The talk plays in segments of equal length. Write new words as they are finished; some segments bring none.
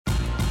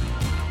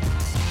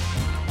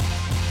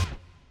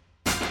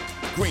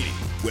Greeny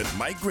with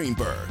Mike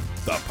Greenberg,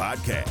 the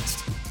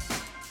podcast.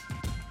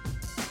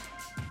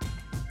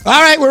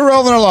 All right, we're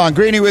rolling along.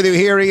 Greeny with you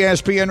here,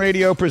 ESPN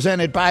Radio,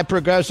 presented by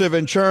Progressive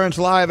Insurance,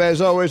 live as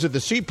always at the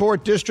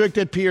Seaport District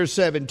at Pier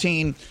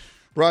 17,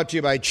 brought to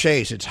you by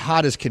Chase. It's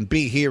hot as can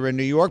be here in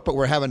New York, but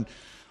we're having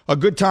a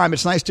good time.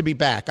 It's nice to be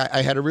back.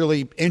 I had a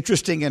really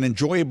interesting and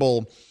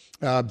enjoyable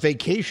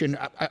vacation.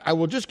 I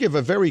will just give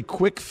a very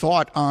quick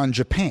thought on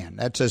Japan.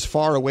 That's as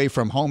far away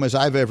from home as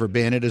I've ever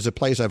been. It is a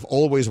place I've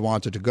always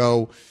wanted to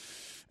go.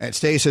 And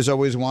Stace has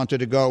always wanted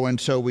to go, and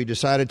so we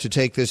decided to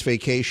take this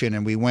vacation,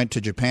 and we went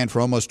to Japan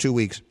for almost 2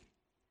 weeks.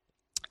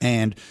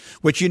 And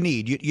what you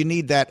need, you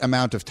need that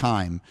amount of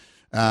time,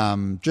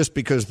 just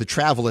because the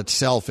travel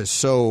itself is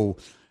so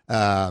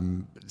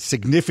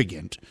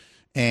significant,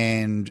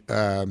 and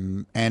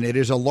it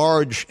is a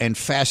large and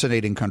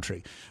fascinating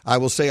country. I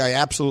will say I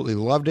absolutely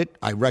loved it.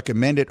 I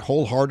recommend it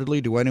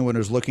wholeheartedly to anyone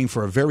who's looking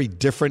for a very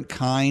different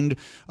kind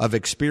of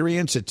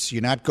experience.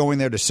 You're not going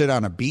there to sit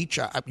on a beach.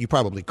 You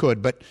probably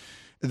could, but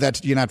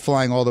you're not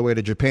flying all the way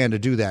to Japan to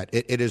do that.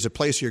 It is a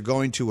place you're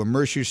going to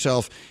immerse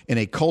yourself in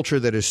a culture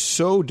that is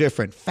so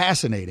different,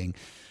 fascinating.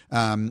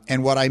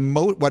 And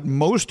what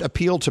most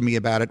appealed to me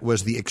about it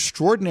was the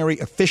extraordinary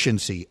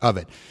efficiency of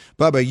it.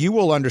 Bubba, you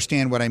will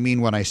understand what I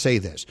mean when I say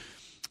this.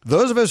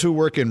 Those of us who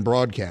work in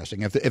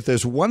broadcasting, if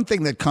there's one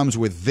thing that comes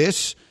with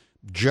this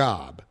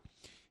job,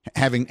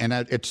 I've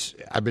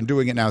been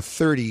doing it now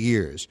 30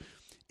 years,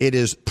 it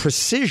is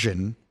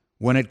precision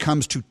when it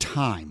comes to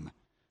time.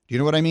 You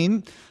know what I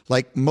mean?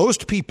 Like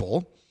most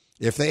people,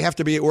 if they have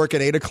to be at work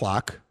at 8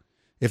 o'clock,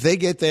 if they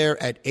get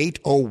there at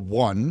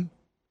 8:01,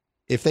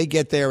 if they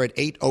get there at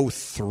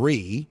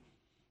 8:03,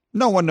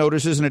 no one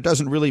notices and it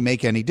doesn't really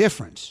make any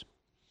difference.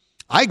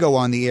 I go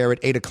on the air at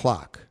 8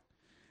 o'clock.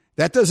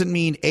 That doesn't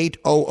mean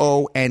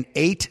 8:00 and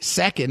 8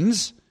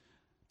 seconds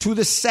to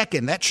the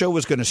second that show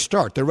is going to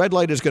start. The red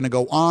light is going to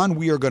go on.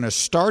 We are going to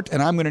start, and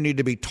I'm going to need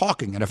to be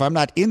talking. And if I'm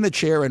not in the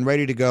chair and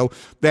ready to go,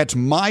 that's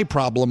my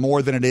problem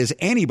more than it is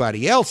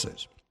anybody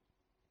else's.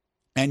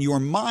 And your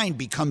mind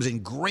becomes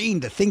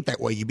ingrained to think that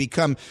way. You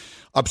become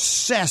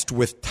obsessed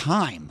with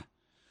time.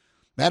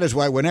 That is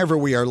why whenever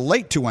we are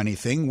late to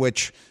anything,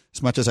 which,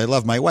 as much as I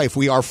love my wife,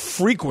 we are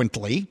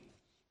frequently,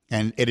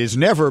 and it is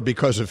never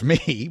because of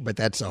me, but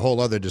that's a whole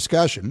other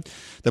discussion.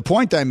 The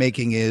point I'm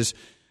making is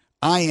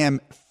I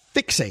am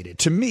fixated.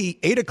 To me,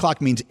 8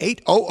 o'clock means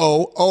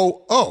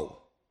 8:00.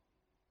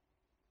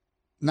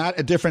 Not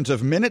a difference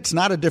of minutes,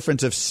 not a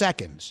difference of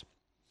seconds.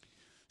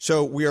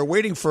 So we are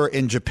waiting for,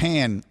 in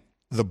Japan,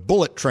 the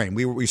bullet train.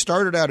 We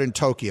started out in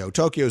Tokyo.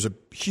 Tokyo is a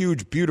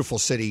huge, beautiful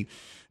city.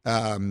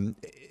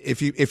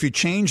 If you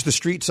change the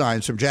street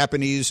signs from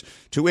Japanese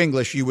to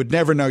English, you would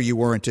never know you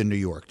weren't in New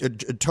York.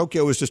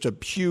 Tokyo is just a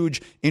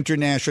huge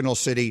international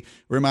city.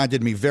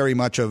 Reminded me very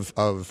much of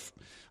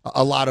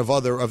a lot of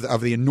other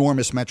of the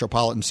enormous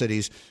metropolitan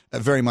cities,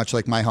 very much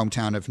like my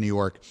hometown of New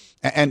York,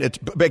 and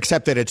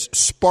except that it's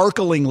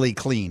sparklingly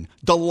clean,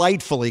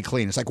 delightfully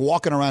clean. It's like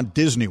walking around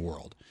Disney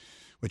World,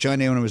 which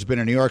anyone who has been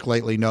in New York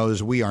lately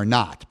knows we are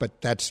not,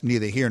 but that's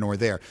neither here nor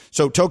there.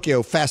 So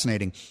Tokyo,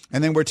 fascinating.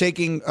 And then we're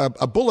taking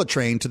a bullet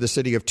train to the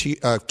city of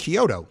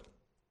Kyoto.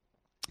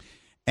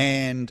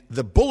 And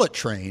the bullet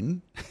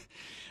train,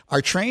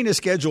 our train is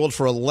scheduled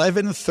for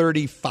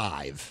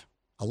 11:35.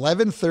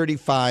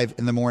 11:35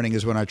 in the morning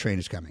is when our train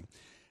is coming.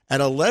 At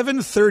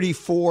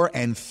 11:34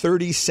 and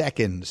 30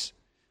 seconds,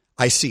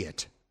 I see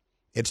it.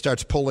 It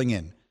starts pulling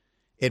in.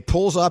 It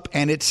pulls up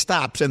and it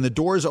stops and the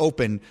doors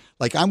open.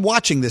 Like I'm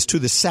watching this to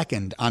the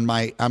second on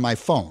my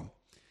phone.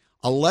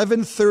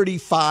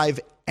 11:35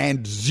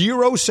 and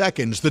 0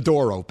 seconds, the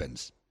door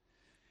opens.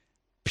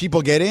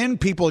 People get in,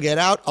 people get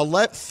out.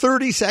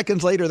 30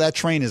 seconds later, that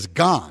train is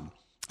gone.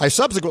 I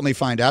subsequently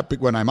find out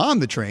when I'm on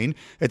the train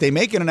that they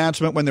make an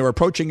announcement when they're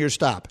approaching your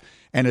stop.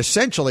 And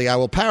essentially, I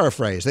will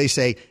paraphrase. They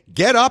say,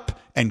 get up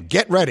and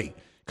get ready.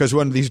 Because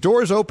when these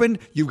doors open,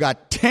 you've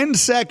got 10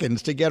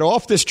 seconds to get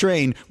off this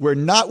train. We're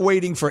not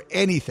waiting for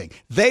anything.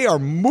 They are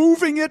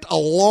moving it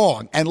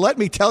along. And let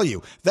me tell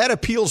you, that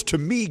appeals to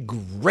me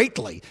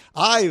greatly.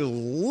 I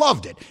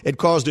loved it. It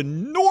caused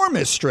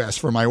enormous stress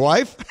for my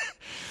wife,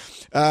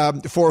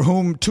 for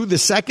whom to the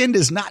second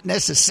is not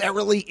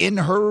necessarily in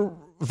her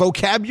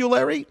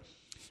vocabulary.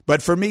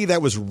 But for me,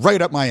 that was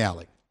right up my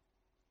alley.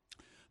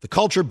 The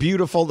culture,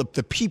 beautiful.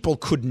 The people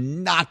could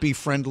not be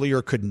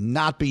friendlier, could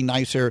not be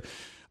nicer.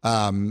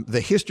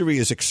 The history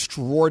is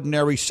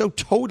extraordinary, so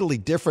totally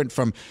different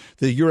from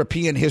the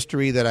European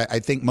history that I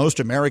think most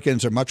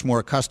Americans are much more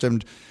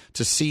accustomed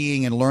to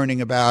seeing and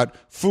learning about.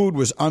 Food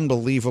was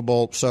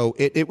unbelievable. So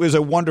it was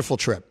a wonderful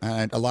trip.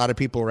 And a lot of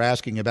people were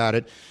asking about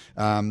it.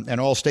 And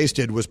all Stace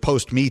did was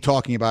post me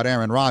talking about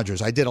Aaron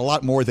Rodgers. I did a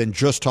lot more than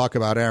just talk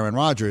about Aaron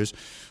Rodgers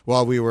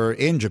while we were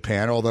in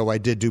Japan, although I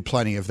did do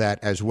plenty of that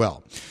as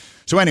well.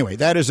 So anyway,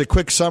 that is a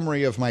quick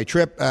summary of my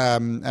trip.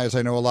 As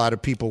I know, a lot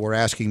of people were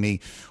asking me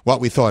what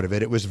we thought of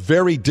it. It was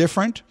very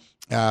different.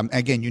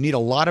 Again, you need a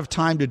lot of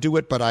time to do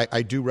it, but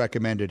I do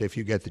recommend it if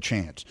you get the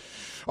chance.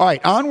 All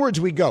right, onwards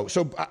we go.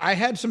 So I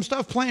had some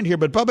stuff planned here,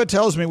 but Bubba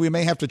tells me we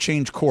may have to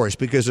change course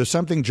because there's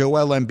something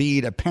Joel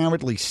Embiid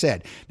apparently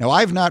said. Now,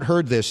 I've not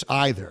heard this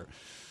either,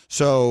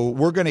 so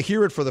we're going to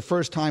hear it for the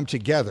first time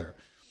together.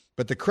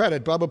 But the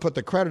credit, Bubba put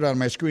the credit on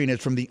my screen, is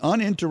from the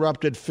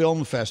Uninterrupted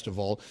Film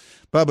Festival.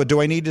 Bubba, do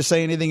I need to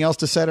say anything else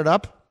to set it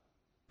up?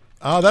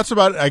 That's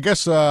about it. I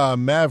guess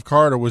Mav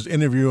Carter was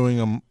interviewing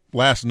him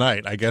last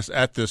night, I guess,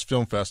 at this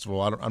film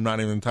festival. I'm not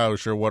even entirely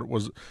sure what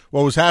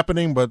was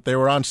happening, but they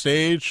were on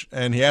stage,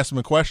 and he asked him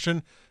a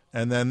question,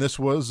 and then this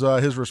was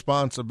his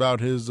response about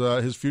his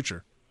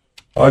future.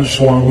 I just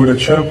want to win a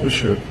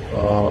championship,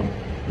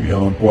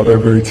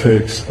 whatever it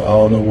takes. I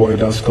don't know where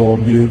that's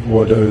going to be,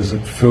 whether it's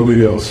in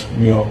Philly or,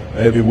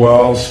 everywhere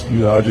else.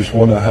 I just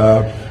want to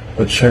have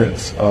a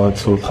chance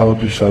to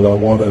accomplish that. I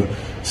want to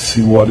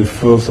see what it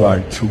feels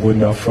like to win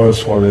that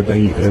first one and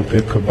then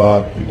think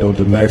about,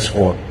 the next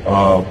one.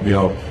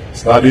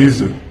 It's not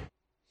easy.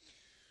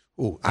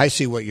 Ooh, I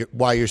see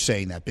why you're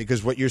saying that,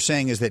 because what you're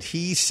saying is that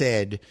he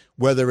said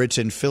whether it's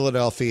in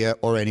Philadelphia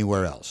or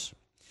anywhere else.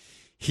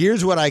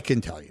 Here's what I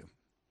can tell you.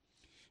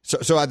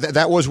 So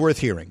that was worth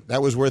hearing.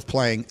 That was worth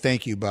playing.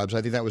 Thank you, Bubs.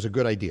 I think that was a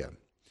good idea.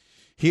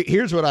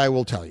 Here's what I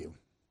will tell you,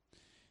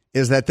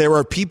 is that there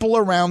are people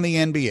around the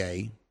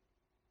NBA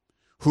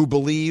who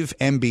believe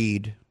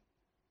Embiid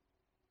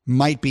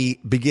might be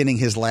beginning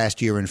his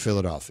last year in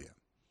Philadelphia.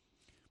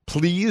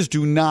 Please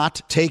do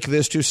not take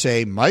this to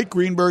say Mike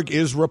Greenberg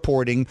is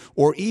reporting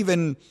or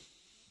even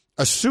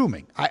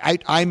assuming.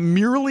 I'm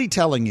merely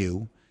telling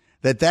you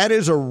that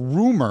is a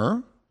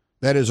rumor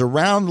that is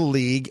around the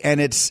league, and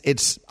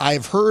it's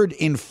I've heard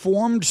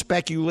informed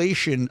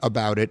speculation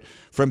about it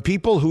from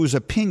people whose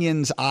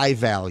opinions I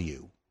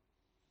value.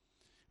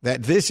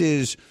 That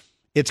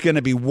it's going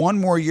to be one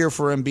more year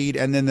for Embiid,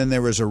 and then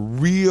there is a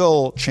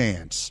real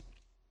chance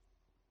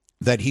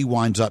that he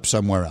winds up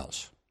somewhere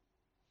else.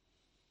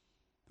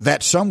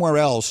 That somewhere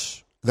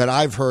else that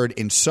I've heard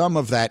in some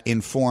of that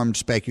informed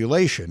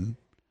speculation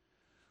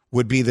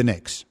would be the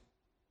Knicks.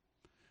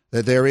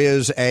 That there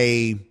is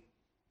a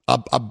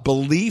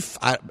belief,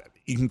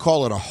 you can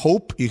call it a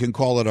hope, you can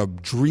call it a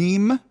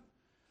dream.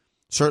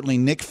 Certainly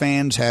Knicks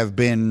fans have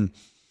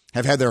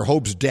had their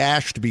hopes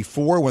dashed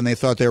before when they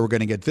thought they were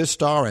going to get this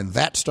star and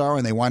that star,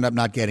 and they wind up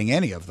not getting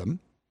any of them.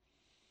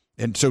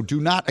 And so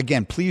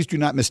please do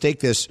not mistake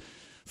this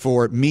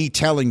for me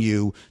telling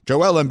you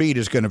Joel Embiid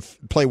is going to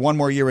play one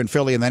more year in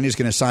Philly and then he's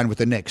going to sign with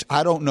the Knicks.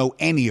 I don't know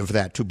any of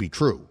that to be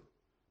true.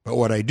 But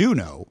what I do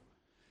know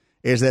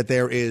is that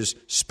there is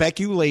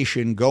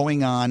speculation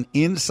going on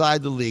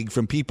inside the league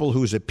from people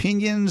whose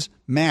opinions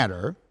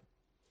matter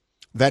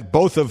that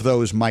both of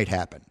those might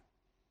happen.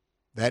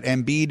 That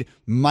Embiid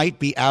might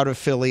be out of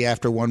Philly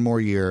after one more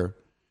year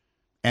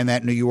and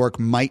that New York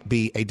might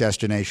be a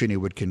destination he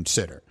would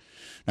consider.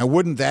 Now,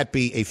 wouldn't that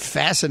be a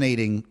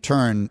fascinating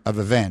turn of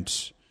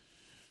events?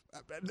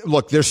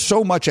 Look, there's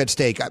so much at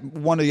stake.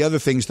 One of the other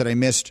things that I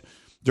missed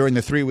during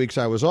the 3 weeks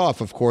I was off,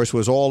 of course,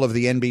 was all of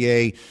the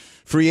NBA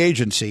free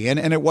agency. And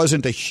it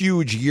wasn't a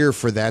huge year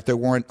for that. There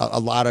weren't a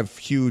lot of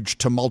huge,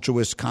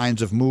 tumultuous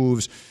kinds of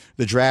moves.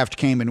 The draft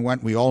came and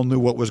went. We all knew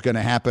what was going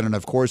to happen. And,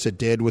 of course, it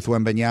did with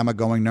Wembanyama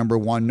going number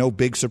one. No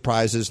big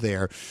surprises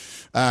there.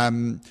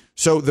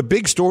 So the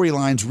big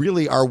storylines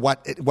really are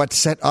what's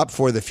set up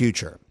for the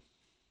future.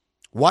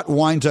 What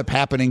winds up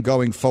happening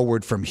going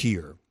forward from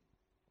here?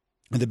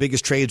 And the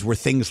biggest trades were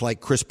things like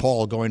Chris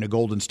Paul going to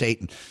Golden State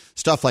and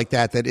stuff like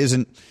that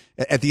isn't,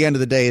 at the end of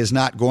the day, is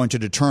not going to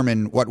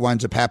determine what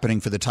winds up happening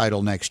for the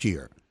title next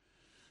year.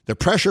 The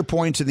pressure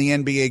points in the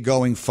NBA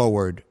going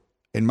forward,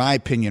 in my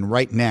opinion,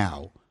 right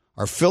now,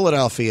 are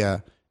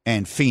Philadelphia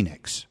and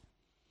Phoenix.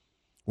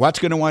 What's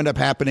going to wind up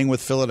happening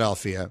with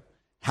Philadelphia?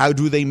 How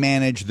do they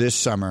manage this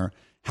summer?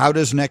 How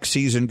does next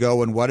season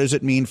go, and what does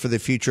it mean for the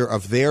future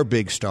of their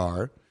big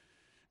star?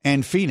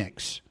 And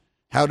Phoenix,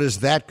 how does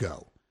that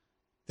go?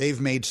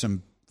 They've made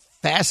some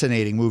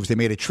fascinating moves. They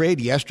made a trade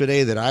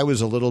yesterday that I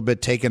was a little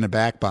bit taken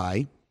aback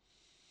by.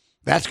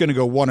 That's going to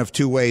go one of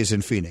two ways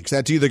in Phoenix.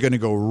 That's either going to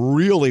go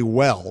really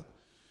well,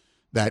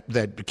 that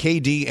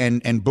KD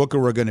and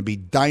Booker are going to be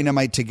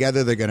dynamite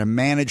together. They're going to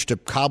manage to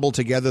cobble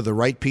together the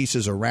right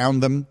pieces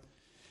around them,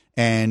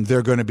 and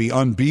they're going to be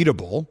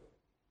unbeatable.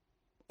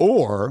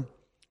 Or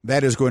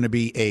that is going to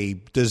be a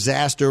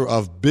disaster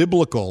of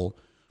biblical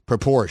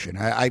proportion.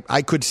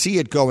 I could see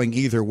it going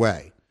either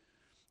way.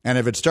 And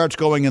if it starts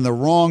going in the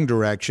wrong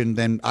direction,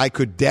 then I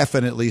could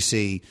definitely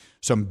see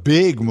some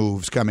big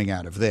moves coming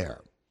out of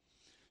there.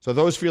 So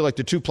those feel like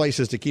the two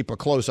places to keep a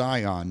close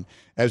eye on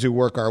as we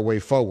work our way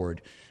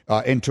forward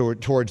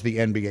towards the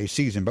NBA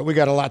season. But we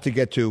got a lot to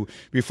get to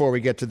before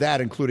we get to that,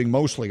 including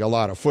mostly a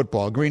lot of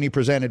football. Greeny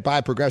presented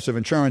by Progressive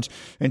Insurance.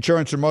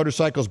 Insurance for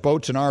motorcycles,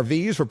 boats, and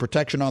RVs for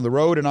protection on the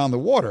road and on the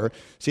water.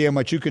 See how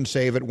much you can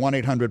save at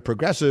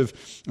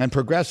 1-800-PROGRESSIVE and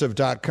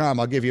Progressive.com.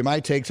 I'll give you my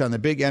takes on the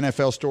big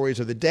NFL stories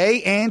of the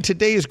day and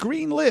today's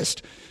Green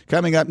List.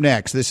 Coming up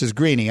next, this is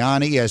Greeny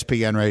on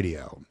ESPN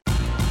Radio.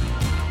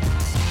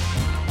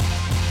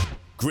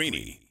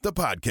 Greeny the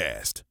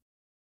podcast.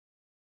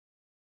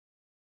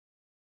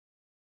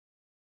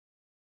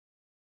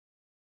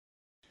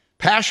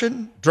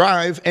 Passion,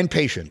 drive, and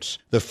patience.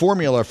 The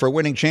formula for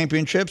winning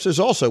championships is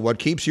also what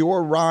keeps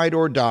your ride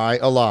or die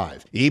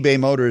alive. eBay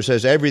Motors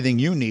has everything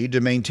you need to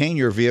maintain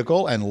your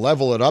vehicle and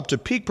level it up to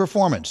peak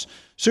performance.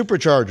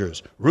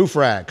 Superchargers, roof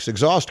racks,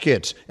 exhaust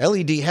kits,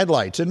 LED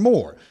headlights, and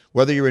more.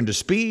 Whether you're into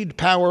speed,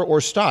 power,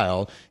 or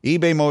style,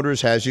 eBay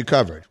Motors has you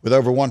covered. With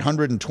over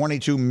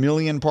 122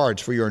 million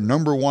parts for your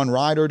number one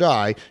ride or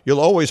die, you'll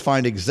always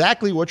find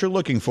exactly what you're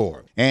looking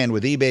for. And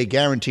with eBay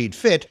Guaranteed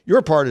Fit,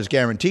 your part is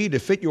guaranteed to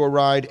fit your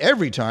ride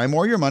every time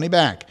or your money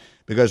back.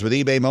 Because with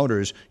eBay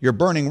Motors, you're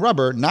burning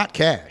rubber, not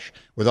cash.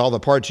 With all the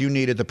parts you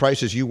need at the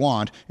prices you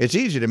want, it's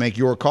easy to make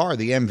your car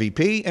the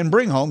MVP and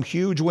bring home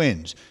huge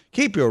wins.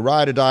 Keep your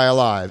ride or die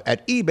alive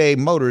at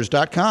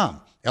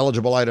ebaymotors.com.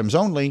 Eligible items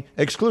only.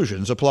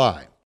 Exclusions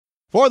apply.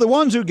 For the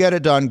ones who get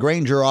it done,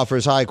 Grainger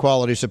offers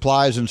high-quality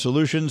supplies and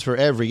solutions for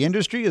every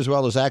industry, as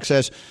well as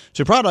access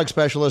to product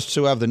specialists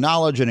who have the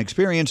knowledge and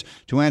experience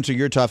to answer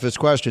your toughest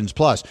questions.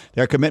 Plus,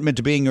 their commitment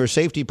to being your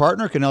safety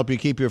partner can help you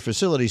keep your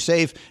facility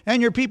safe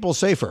and your people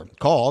safer.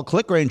 Call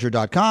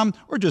clickgrainger.com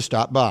or just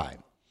stop by.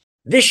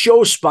 This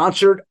show is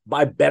sponsored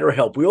by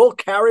BetterHelp. We all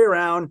carry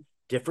around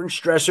different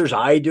stressors.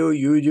 I do,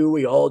 you do,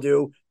 we all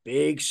do.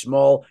 Big,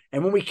 small,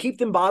 and when we keep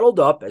them bottled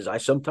up, as I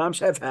sometimes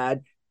have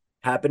had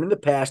happen in the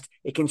past,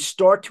 it can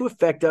start to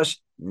affect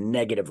us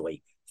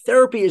negatively.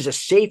 Therapy is a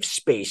safe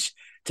space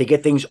to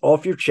get things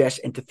off your chest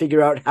and to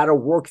figure out how to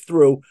work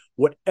through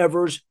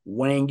whatever's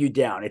weighing you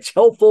down. It's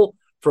helpful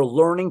for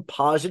learning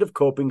positive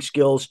coping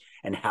skills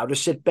and how to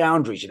set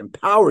boundaries. It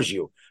empowers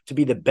you to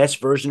be the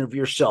best version of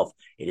yourself.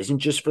 It isn't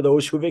just for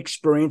those who have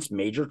experienced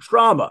major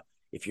trauma.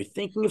 If you're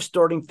thinking of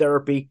starting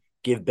therapy,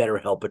 give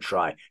BetterHelp a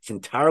try. It's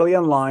entirely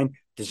online,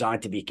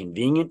 designed to be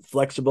convenient,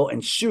 flexible,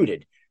 and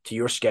suited to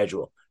your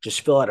schedule.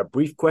 Just fill out a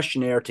brief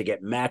questionnaire to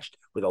get matched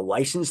with a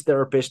licensed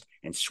therapist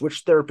and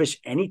switch therapists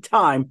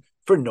anytime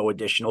for no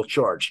additional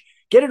charge.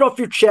 Get it off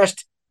your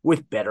chest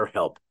with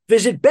BetterHelp.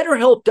 Visit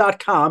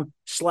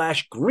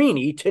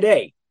BetterHelp.com/Greeny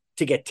today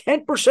to get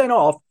 10%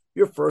 off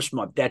your first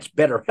month. That's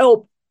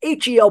BetterHelp,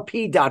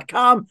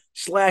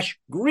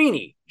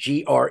 HELP.com/Greeny,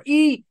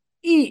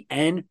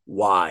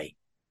 GREENY.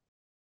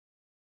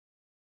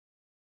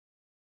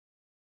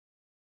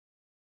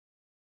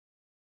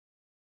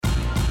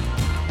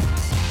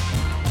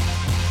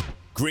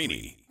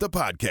 Greeny, the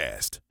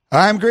podcast.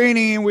 I'm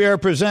Greeny, and we are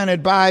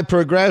presented by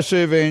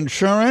Progressive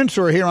Insurance.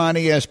 We're here on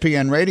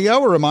ESPN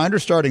Radio. A reminder,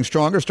 Starting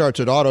Stronger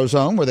starts at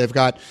AutoZone, where they've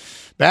got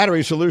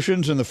battery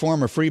solutions in the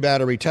form of free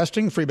battery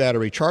testing, free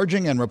battery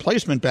charging, and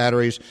replacement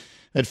batteries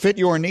that fit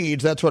your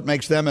needs. That's what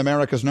makes them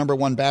America's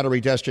 #1 battery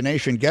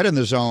destination. Get in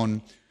the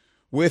zone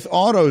with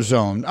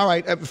AutoZone. All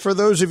right, for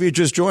those of you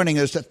just joining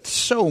us, there's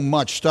so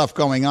much stuff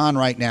going on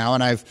right now,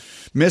 and I've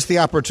missed the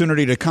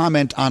opportunity to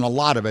comment on a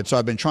lot of it, so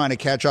I've been trying to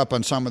catch up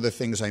on some of the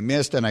things I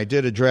missed, and I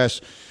did address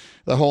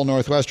the whole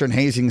Northwestern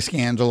hazing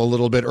scandal a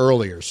little bit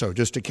earlier. So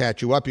just to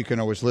catch you up, you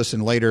can always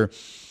listen later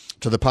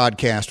to the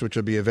podcast, which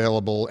will be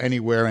available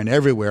anywhere and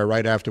everywhere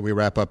right after we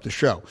wrap up the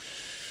show.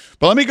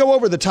 But let me go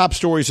over the top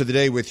stories of the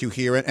day with you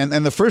here.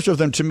 And the first of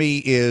them to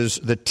me is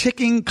the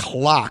ticking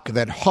clock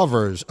that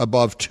hovers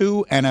above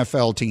two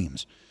NFL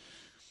teams.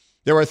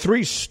 There are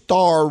 3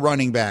 star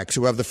running backs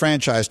who have the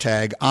franchise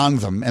tag on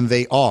them, and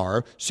they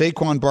are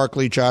Saquon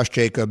Barkley, Josh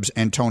Jacobs,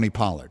 and Tony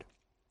Pollard.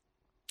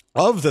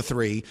 Of the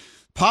 3,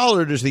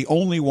 Pollard is the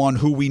only one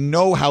who we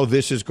know how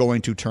this is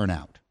going to turn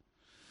out.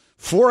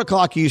 4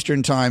 o'clock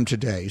Eastern time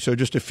today, so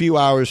just a few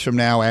hours from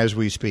now as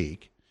we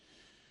speak,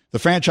 the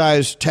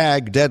franchise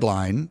tag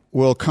deadline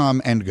will come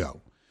and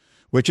go,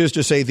 which is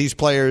to say these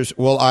players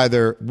will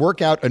either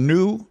work out a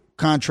new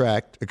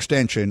contract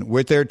extension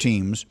with their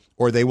teams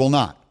or they will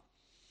not.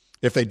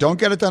 If they don't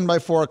get it done by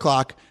 4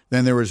 o'clock,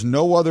 then there is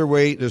no other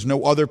way, there's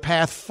no other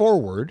path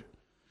forward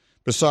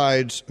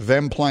besides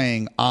them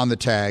playing on the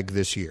tag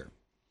this year.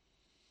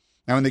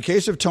 Now, in the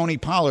case of Tony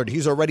Pollard,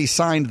 he's already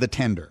signed the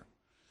tender.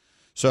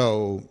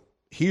 So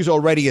he's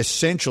already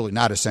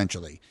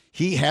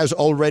he has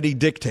already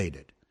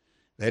dictated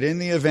that in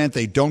the event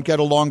they don't get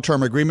a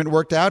long-term agreement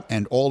worked out,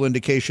 and all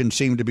indications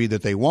seem to be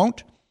that they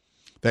won't,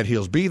 that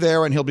he'll be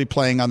there and he'll be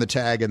playing on the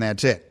tag, and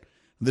that's it.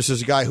 This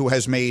is a guy who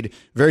has made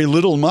very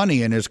little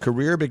money in his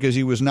career because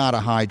he was not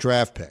a high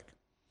draft pick.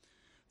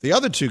 The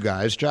other 2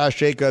 guys, Josh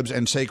Jacobs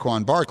and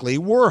Saquon Barkley,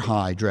 were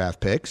high draft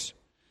picks,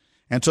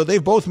 and so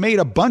they've both made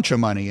a bunch of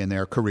money in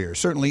their career,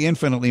 certainly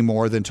infinitely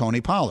more than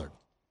Tony Pollard.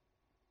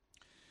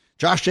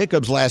 Josh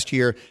Jacobs last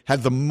year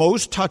had the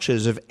most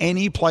touches of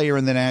any player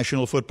in the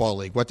National Football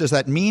League. What does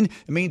that mean?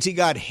 It means he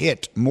got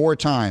hit more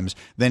times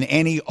than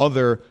any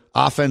other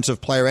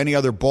offensive player, any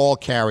other ball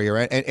carrier,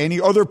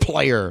 any other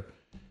player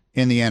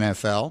in the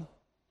NFL.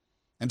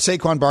 And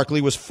Saquon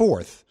Barkley was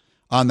 4th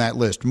on that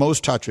list.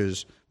 Most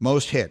touches,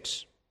 most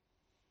hits.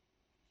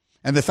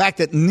 And the fact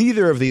that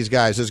neither of these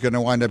guys is going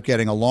to wind up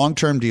getting a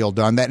long-term deal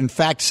done, that in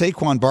fact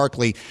Saquon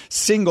Barkley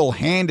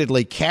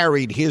single-handedly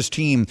carried his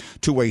team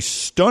to a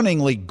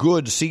stunningly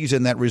good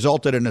season that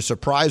resulted in a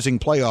surprising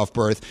playoff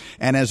berth,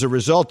 and as a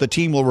result the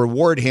team will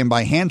reward him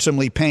by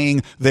handsomely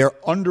paying their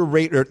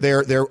underrated,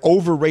 their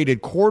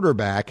overrated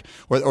quarterback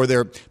or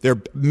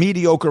their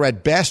mediocre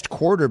at best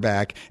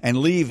quarterback and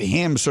leave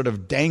him sort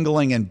of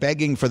dangling and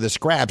begging for the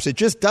scraps. It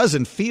just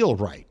doesn't feel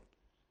right.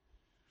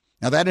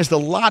 Now, that is the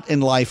lot in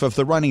life of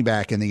the running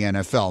back in the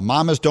NFL.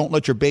 Mamas, don't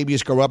let your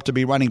babies grow up to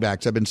be running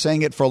backs. I've been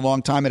saying it for a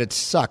long time, and it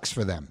sucks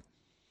for them.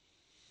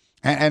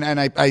 And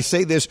I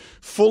say this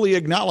fully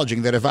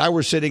acknowledging that if I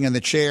were sitting in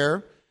the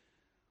chair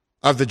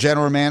of the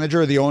general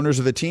manager or the owners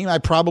of the team, I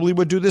probably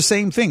would do the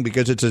same thing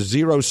because it's a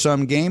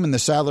zero-sum game in the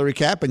salary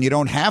cap, and you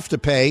don't have to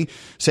pay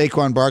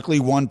Saquon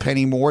Barkley 1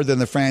 penny more than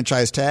the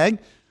franchise tag.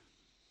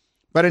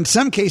 But in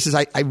some cases,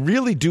 I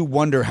really do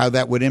wonder how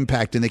that would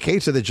impact. In the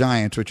case of the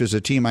Giants, which is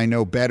a team I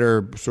know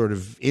better sort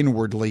of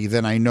inwardly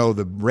than I know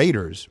the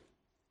Raiders,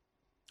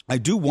 I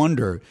do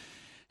wonder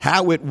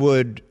how it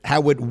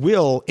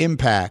will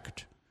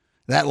impact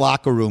that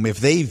locker room if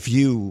they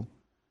view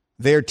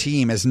their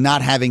team as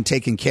not having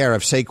taken care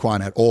of Saquon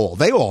at all.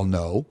 They all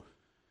know.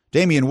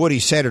 Damian Woody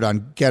said it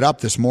on Get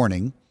Up this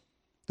morning.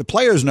 The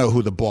players know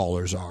who the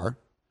ballers are.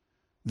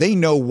 They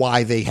know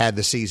why they had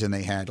the season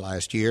they had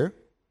last year.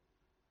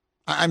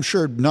 I'm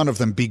sure none of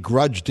them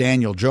begrudge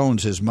Daniel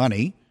Jones his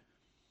money,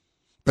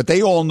 but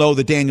they all know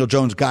that Daniel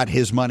Jones got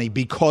his money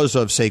because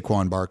of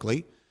Saquon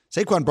Barkley.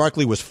 Saquon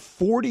Barkley was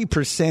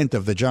 40%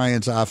 of the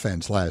Giants'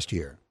 offense last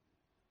year.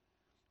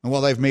 And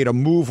while they've made a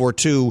move or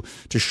two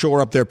to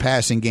shore up their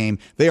passing game,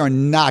 they are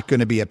not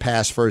going to be a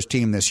pass-first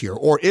team this year.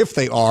 Or if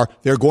they are,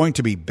 they're going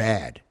to be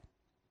bad.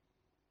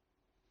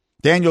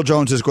 Daniel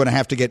Jones is going to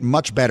have to get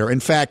much better. In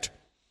fact,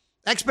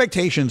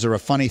 expectations are a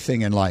funny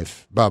thing in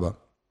life, Bubba.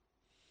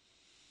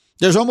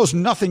 There's almost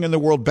nothing in the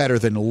world better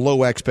than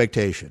low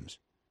expectations.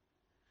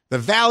 The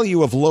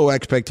value of low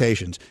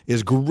expectations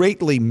is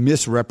greatly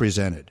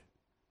misrepresented.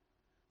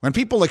 When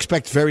people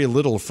expect very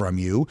little from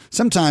you,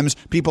 sometimes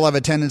people have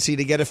a tendency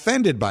to get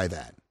offended by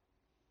that.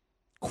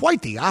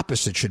 Quite the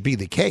opposite should be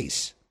the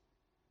case.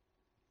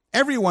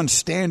 Everyone's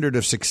standard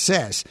of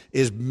success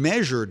is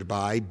measured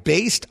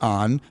based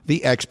on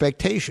the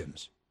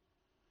expectations.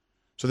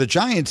 So the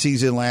Giants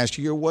season last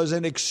year was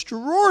an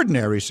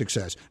extraordinary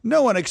success.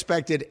 No one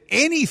expected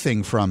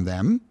anything from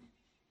them.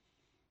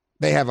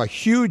 They have a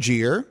huge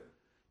year.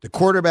 The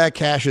quarterback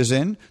cashes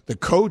in. The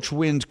coach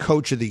wins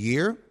Coach of the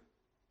Year.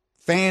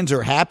 Fans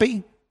are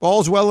happy.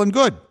 All's well and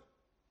good.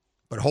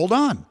 But hold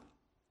on.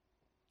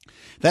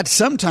 That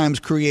sometimes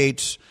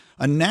creates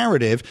a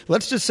narrative.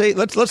 Let's just say,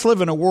 let's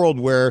live in a world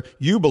where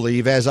you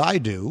believe, as I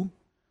do,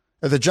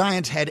 the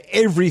Giants had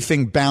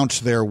everything bounce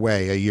their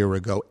way a year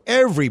ago.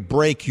 Every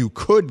break you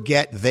could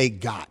get, they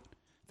got.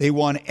 They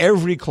won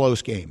every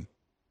close game.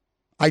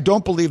 I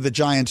don't believe the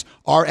Giants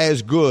are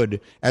as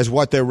good as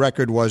what their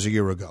record was a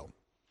year ago.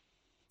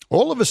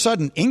 All of a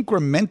sudden,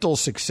 incremental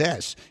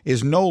success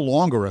is no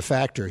longer a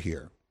factor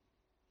here.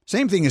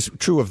 Same thing is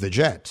true of the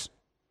Jets.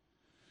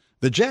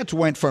 The Jets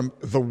went from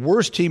the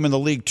worst team in the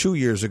league 2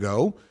 years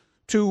ago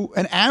to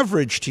an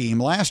average team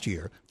last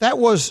year. That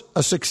was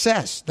a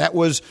success. That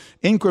was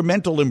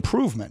incremental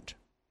improvement.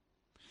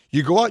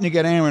 You go out and you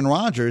get Aaron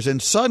Rodgers,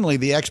 and suddenly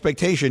the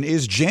expectation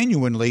is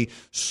genuinely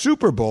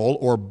Super Bowl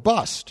or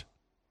bust.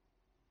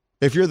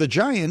 If you're the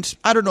Giants,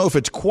 I don't know if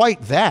it's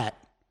quite that,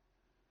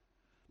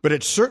 but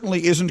it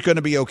certainly isn't going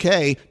to be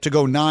okay to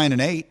go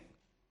 9-8.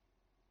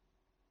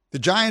 The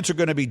Giants are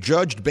going to be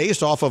judged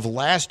based off of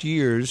last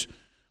year's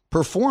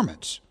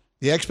performance.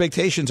 The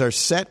expectations are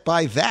set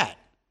by that.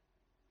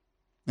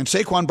 And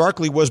Saquon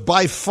Barkley was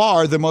by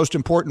far the most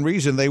important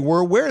reason they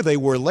were where they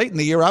were. Late in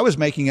the year, I was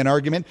making an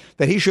argument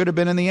that he should have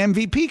been in the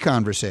MVP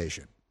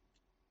conversation.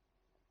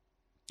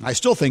 I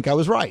still think I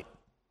was right.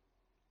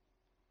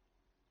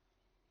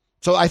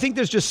 So I think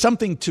there's just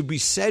something to be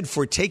said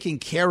for taking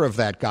care of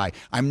that guy.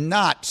 I'm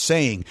not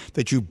saying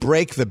that you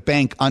break the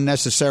bank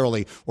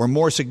unnecessarily or,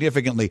 more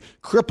significantly,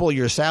 cripple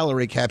your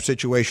salary cap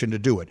situation to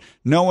do it.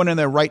 No one in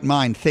their right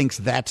mind thinks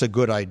that's a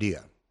good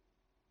idea.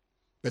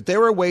 But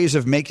there are ways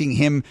of making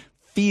him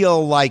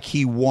feel like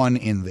he won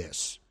in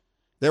this.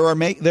 There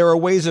are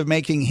ways of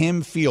making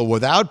him feel,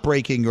 without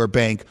breaking your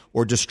bank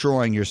or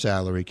destroying your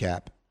salary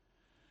cap,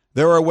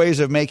 there are ways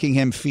of making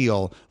him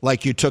feel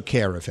like you took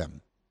care of him.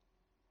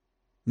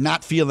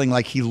 Not feeling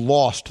like he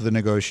lost the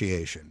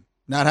negotiation.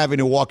 Not having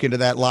to walk into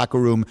that locker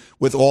room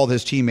with all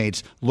his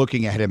teammates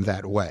looking at him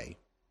that way.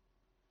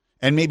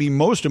 And maybe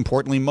most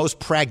importantly, most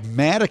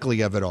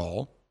pragmatically of it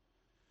all,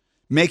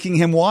 making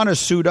him want to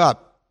suit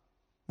up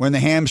when the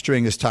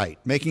hamstring is tight.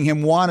 Making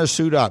him want to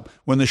suit up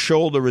when the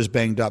shoulder is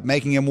banged up.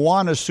 Making him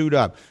want to suit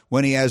up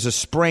when he has a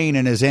sprain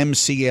in his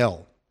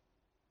MCL.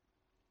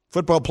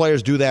 Football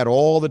players do that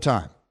all the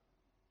time.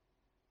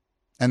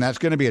 And that's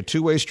going to be a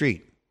two-way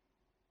street.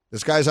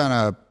 This guy's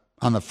on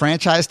the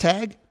franchise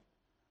tag.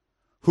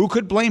 Who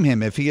could blame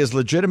him if he is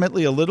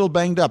legitimately a little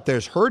banged up?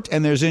 There's hurt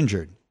and there's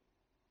injured.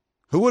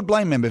 Who would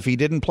blame him if he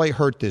didn't play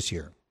hurt this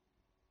year?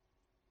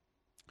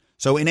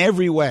 So in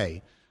every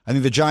way, I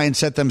think the Giants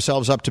set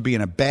themselves up to be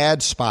in a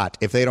bad spot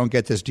if they don't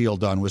get this deal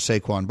done with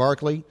Saquon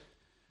Barkley.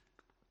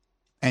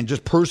 And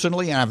just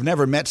personally, and I've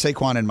never met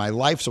Saquon in my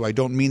life, so I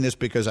don't mean this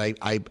because I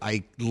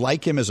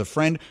like him as a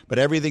friend, but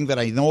everything that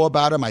I know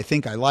about him, I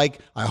think I like.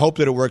 I hope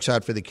that it works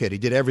out for the kid. He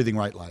did everything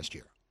right last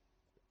year.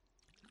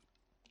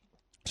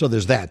 So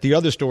there's that. The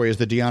other story is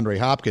the DeAndre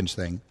Hopkins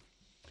thing.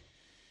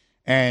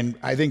 And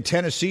I think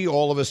Tennessee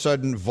all of a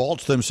sudden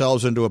vaults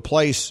themselves into a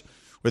place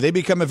where they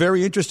become a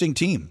very interesting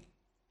team.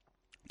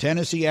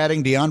 Tennessee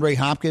adding DeAndre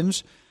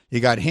Hopkins. You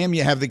got him.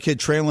 You have the kid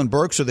Treylon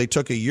Burks, who they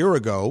took a year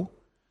ago,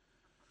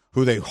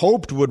 who they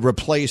hoped would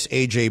replace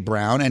A.J.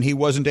 Brown, and he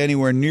wasn't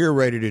anywhere near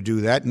ready to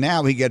do that.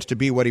 Now he gets to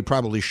be what he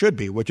probably should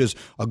be, which is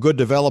a good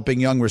developing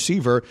young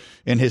receiver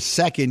in his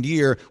second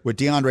year with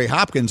DeAndre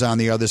Hopkins on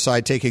the other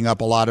side taking up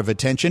a lot of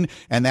attention,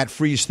 and that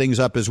frees things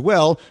up as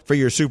well for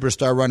your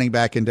superstar running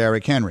back in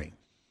Derrick Henry.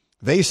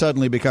 They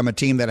suddenly become a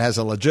team that has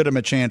a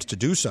legitimate chance to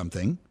do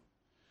something,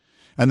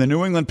 and the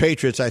New England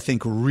Patriots, I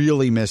think,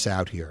 really miss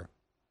out here.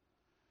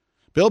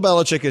 Bill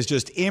Belichick is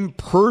just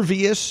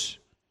impervious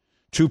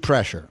to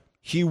pressure.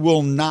 He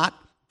will not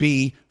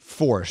be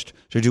forced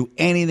to do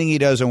anything he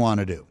doesn't want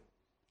to do.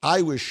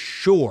 I was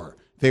sure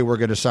they were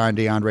going to sign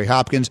DeAndre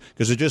Hopkins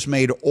because it just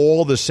made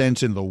all the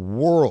sense in the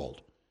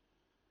world.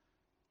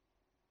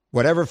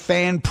 Whatever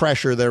fan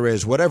pressure there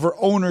is, whatever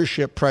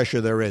ownership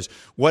pressure there is,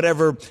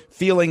 whatever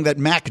feeling that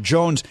Mac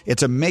Jones,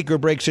 it's a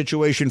make-or-break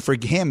situation for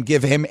him,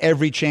 give him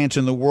every chance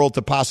in the world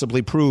to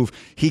possibly prove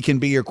he can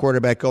be your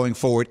quarterback going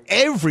forward.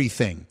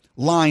 Everything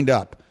lined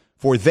up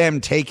for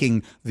them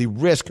taking the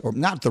risk, or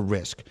not the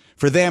risk,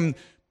 for them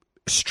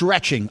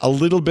stretching a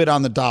little bit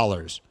on the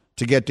dollars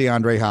to get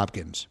DeAndre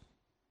Hopkins.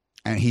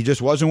 And he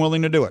just wasn't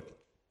willing to do it.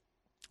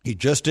 He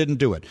just didn't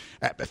do it.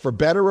 For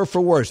better or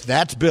for worse,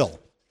 that's Bill.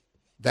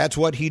 That's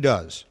what he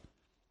does.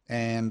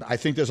 And I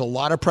think there's a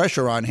lot of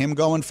pressure on him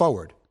going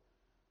forward.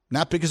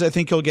 Not because I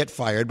think he'll get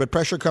fired, but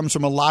pressure comes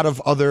from a lot of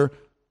other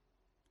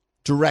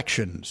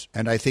directions.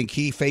 And I think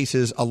he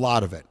faces a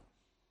lot of it.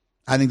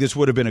 I think this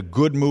would have been a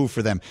good move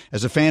for them.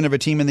 As a fan of a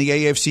team in the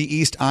AFC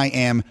East, I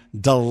am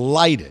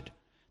delighted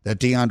that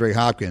DeAndre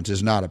Hopkins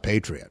is not a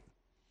Patriot.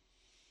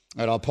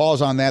 And I'll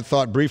pause on that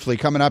thought briefly.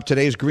 Coming up,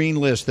 today's Green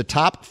List, the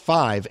top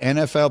 5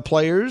 NFL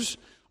players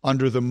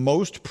under the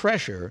most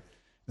pressure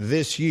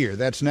this year.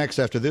 That's next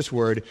after this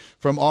word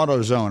from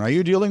AutoZone. Are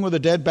you dealing with a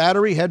dead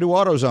battery? Head to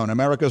AutoZone,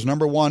 America's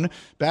 #1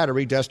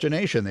 battery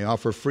destination. They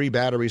offer free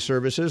battery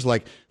services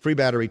like free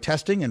battery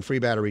testing and free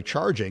battery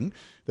charging.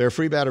 Their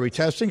free battery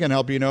testing can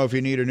help you know if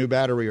you need a new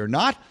battery or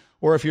not,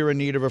 or if you're in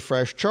need of a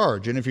fresh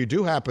charge. And if you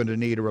do happen to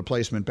need a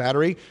replacement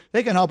battery,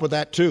 they can help with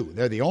that too.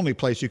 They're the only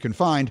place you can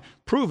find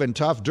proven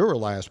tough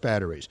Duralast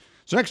batteries.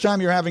 So next time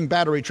you're having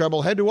battery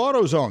trouble, head to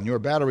AutoZone, your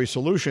battery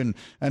solution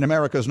and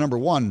America's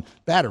 #1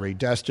 battery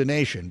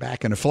destination.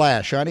 Back in a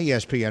flash on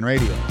ESPN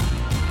Radio.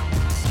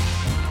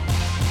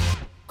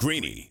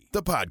 Greeny,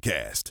 the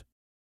podcast.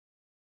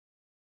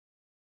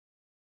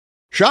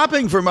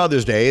 Shopping for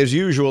Mother's Day is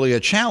usually a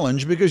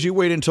challenge because you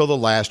wait until the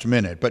last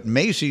minute, but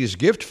Macy's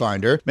Gift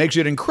Finder makes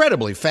it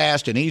incredibly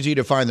fast and easy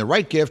to find the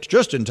right gift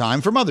just in time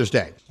for Mother's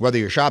Day. Whether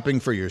you're shopping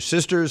for your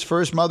sister's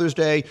first Mother's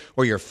Day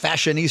or your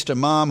fashionista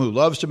mom who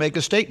loves to make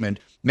a statement,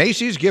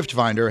 Macy's Gift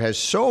Finder has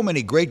so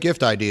many great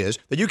gift ideas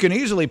that you can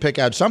easily pick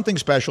out something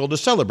special to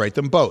celebrate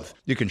them both.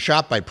 You can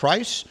shop by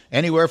price,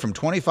 anywhere from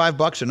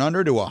 $25 and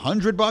under to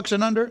 $100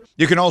 and under.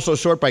 You can also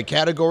sort by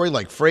category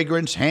like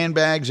fragrance,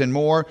 handbags, and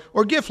more,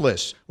 or gift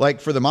lists,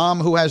 like for the mom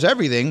who has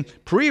everything,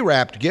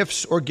 pre-wrapped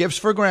gifts or gifts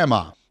for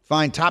grandma.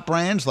 Find top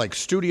brands like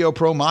Studio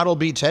Pro Model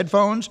Beats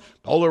headphones,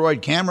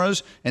 Polaroid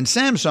cameras, and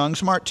Samsung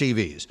smart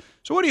TVs.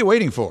 So what are you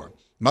waiting for?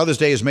 Mother's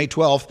Day is May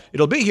 12th.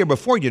 It'll be here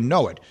before you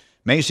know it.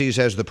 Macy's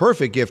has the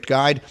perfect gift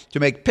guide to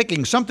make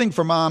picking something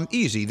for mom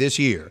easy this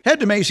year. Head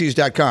to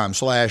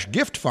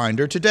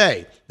Macys.com/giftfinder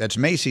today. That's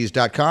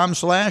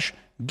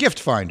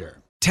Macys.com/giftfinder.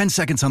 10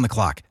 seconds on the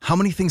clock. How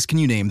many things can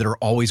you name that are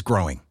always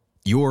growing?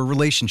 Your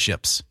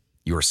relationships,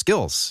 your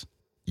skills,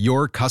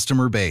 your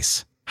customer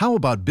base. How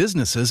about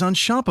businesses on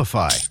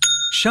Shopify?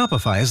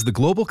 Shopify is the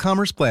global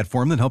commerce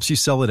platform that helps you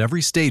sell at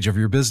every stage of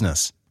your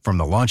business. From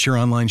the launch your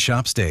online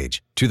shop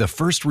stage, to the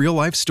first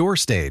real-life store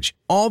stage,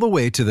 all the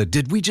way to the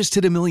did we just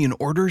hit a million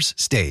orders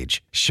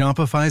stage,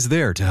 Shopify's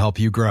there to help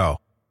you grow.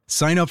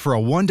 Sign up for a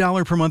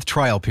 $1 per month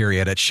trial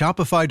period at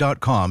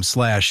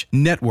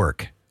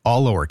shopify.com/network,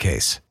 all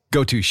lowercase.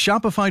 Go to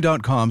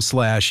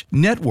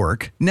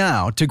shopify.com/network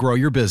now to grow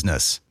your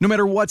business, no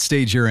matter what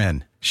stage you're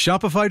in.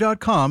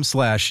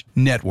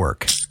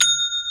 Shopify.com/network.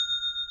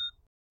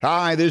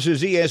 Hi, this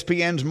is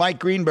ESPN's Mike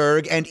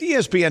Greenberg, and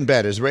ESPN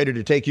Bet is ready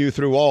to take you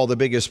through all the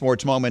biggest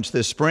sports moments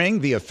this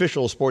spring. The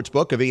official sports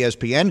book of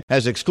ESPN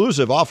has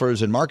exclusive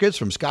offers and markets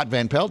from Scott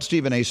Van Pelt,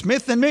 Stephen A.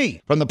 Smith, and me.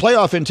 From the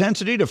playoff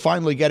intensity to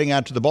finally getting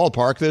out to the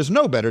ballpark, there's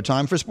no better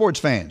time for sports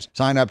fans.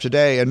 Sign up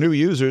today, and new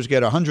users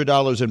get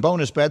 $100 in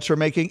bonus bets for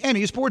making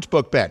any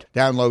sportsbook bet.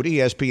 Download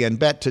ESPN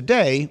Bet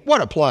today.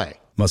 What a play.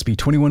 Must be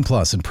 21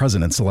 plus and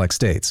present in select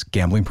states.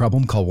 Gambling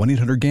problem? Call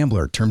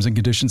 1-800-GAMBLER. Terms and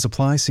conditions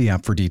apply. See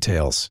app for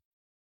details.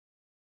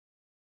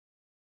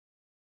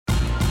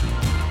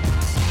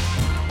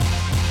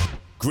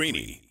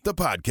 Greeny, the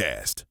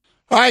podcast.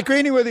 All right,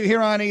 Greeny with you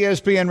here on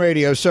ESPN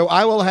Radio. So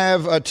I will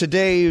have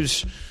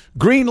today's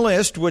Green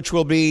List, which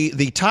will be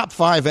the top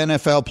 5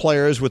 NFL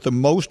players with the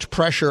most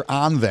pressure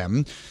on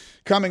them,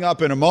 coming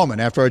up in a moment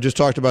after I just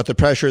talked about the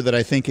pressure that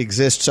I think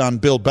exists on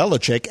Bill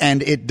Belichick,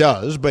 and it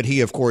does, but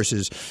he, of course,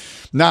 is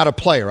not a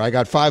player. I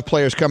got 5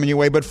 players coming your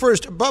way. But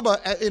first,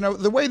 Bubba,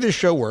 the way this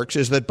show works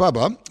is that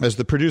Bubba, as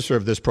the producer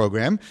of this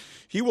program,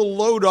 he will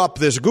load up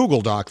this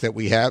Google Doc that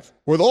we have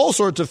with all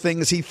sorts of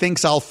things he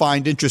thinks I'll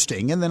find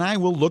interesting, and then I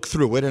will look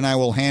through it and I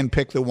will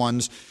handpick the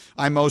ones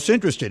I'm most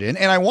interested in.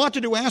 And I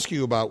wanted to ask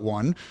you about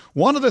one.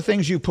 One of the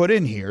things you put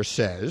in here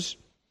says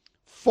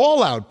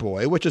Fall Out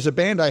Boy, which is a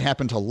band I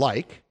happen to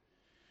like,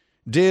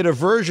 did a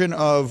version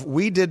of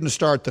We Didn't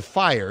Start the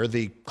Fire,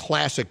 the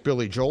classic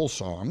Billy Joel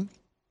song.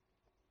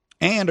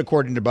 And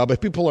according to Bubba,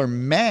 people are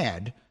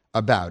mad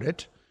about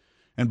it.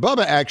 And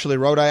Bubba actually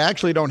wrote, I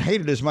actually don't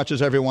hate it as much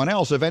as everyone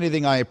else. If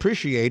anything, I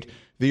appreciate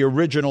the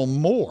original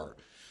more.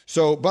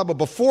 So, Bubba,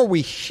 before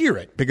we hear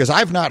it, because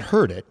I've not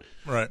heard it,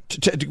 right?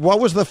 What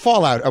was the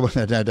fallout?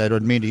 I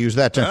don't mean to use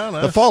that term.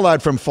 No. The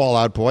fallout from Fall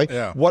Out Boy.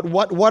 Yeah.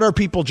 What are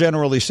people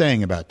generally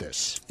saying about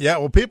this? Yeah,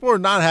 well, people are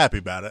not happy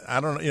about it. I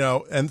don't,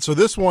 and so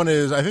this one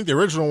is, I think the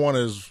original one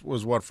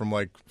was what, from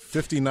like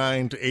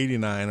 59 to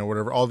 89 or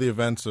whatever, all the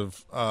events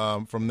of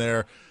from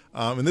there.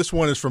 And this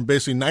one is from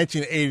basically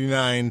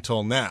 1989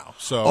 till now.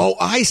 So,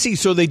 I see.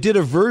 So they did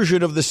a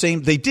version of the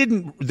same. They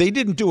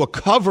didn't do a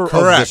cover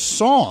correct. of the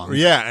song.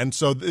 Yeah, and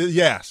so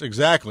yes,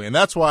 exactly, and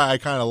that's why I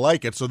kind of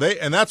like it. So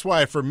and that's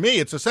why for me,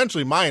 it's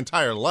essentially my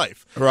entire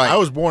life. Right. I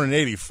was born in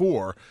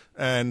 '84,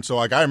 and so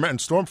like I remember, and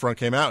Stormfront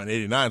came out in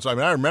 '89. So I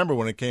mean, I remember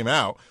when it came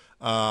out.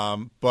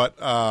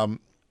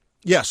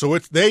 Yeah, so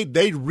they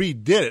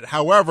redid it.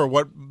 However,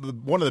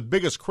 one of the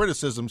biggest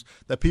criticisms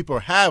that people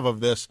have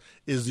of this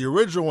is the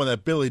original one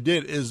that Billy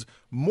did is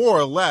more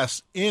or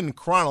less in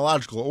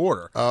chronological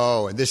order.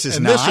 Oh, and this is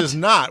and not? This is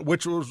not,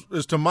 which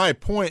is to my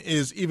point,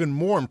 is even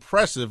more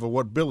impressive of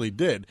what Billy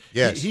did.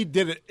 Yes. He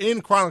did it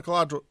in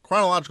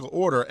chronological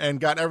order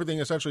and got everything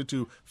essentially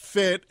to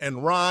fit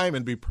and rhyme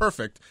and be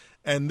perfect.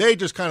 And they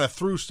just kind of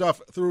threw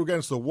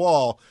against the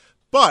wall.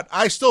 But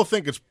I still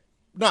think it's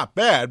not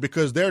bad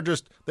because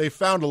they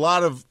found a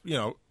lot of,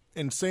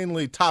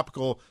 insanely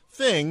topical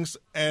things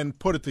and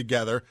put it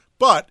together,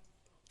 but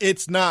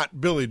it's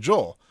not Billy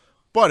Joel,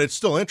 but it's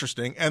still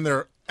interesting. And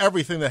they're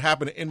everything that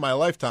happened in my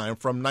lifetime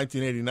from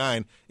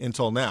 1989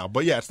 until now.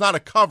 But yeah, it's not a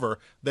cover.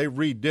 They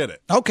redid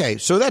it. Okay.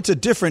 So that's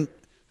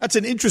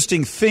an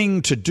interesting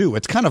thing to do.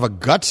 It's kind of a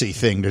gutsy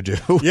thing to do.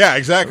 Yeah,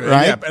 exactly.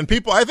 Right? Yeah. And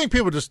I think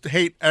people just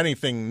hate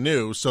anything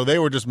new. So they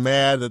were just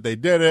mad that they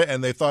did it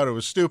and they thought it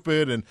was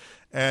stupid.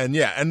 And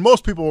yeah, and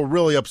most people were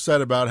really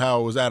upset about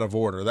how it was out of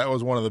order. That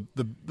was one of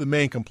the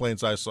main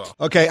complaints I saw.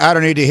 Okay, I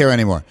don't need to hear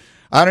anymore.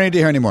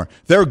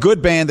 They're a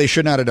good band. They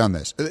should not have done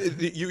this.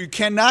 You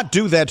cannot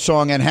do that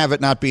song and have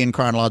it not be in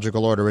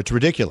chronological order. It's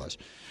ridiculous.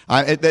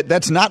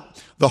 That's not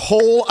the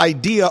whole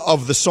idea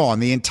of the song.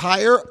 The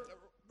entire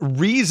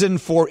reason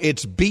for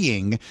its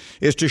being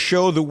is to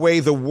show the way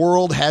the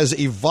world has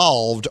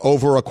evolved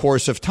over a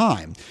course of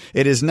time.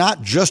 It is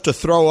not just to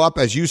throw up,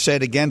 as you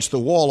said, against the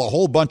wall a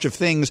whole bunch of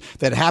things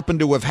that happen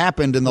to have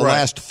happened in the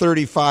last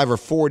 35 or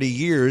 40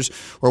 years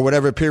or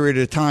whatever period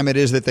of time it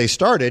is that they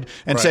started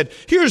and said,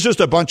 here's just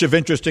a bunch of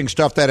interesting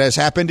stuff that has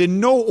happened in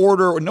no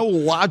order, no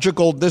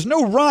logical, there's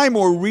no rhyme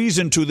or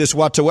reason to this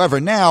whatsoever.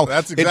 Now,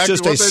 that's exactly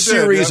it's just a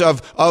series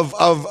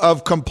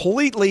of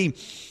completely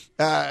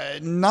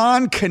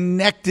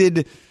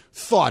non-connected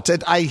thoughts.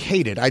 I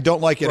hate it. I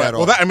don't like it at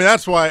all. Well,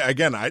 that's why,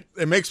 again,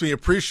 it makes me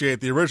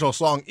appreciate the original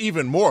song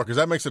even more because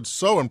that makes it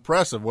so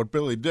impressive what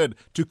Billy did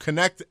to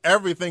connect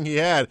everything he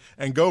had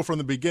and go from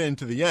the beginning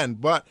to the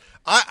end. But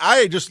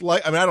I just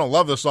like, I don't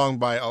love the song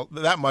by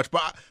that much,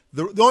 but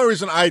the only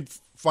reason I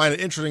find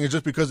it interesting is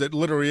just because it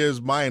literally is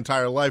my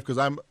entire life because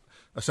I'm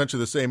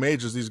essentially the same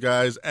age as these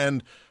guys.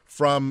 And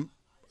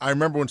I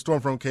remember when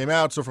Stormfront came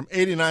out, so from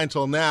 89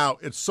 till now,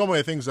 it's so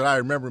many things that I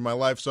remember in my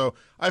life, so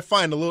I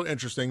find it a little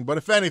interesting. But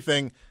if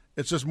anything,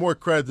 it's just more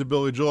credit to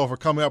Billy Joel for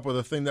coming up with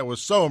a thing that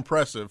was so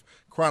impressive,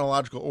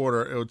 chronological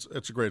order.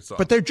 It's a great song.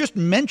 But they're just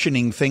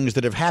mentioning things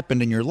that have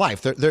happened in your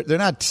life. They're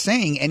not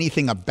saying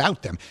anything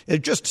about them. They're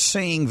just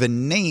saying the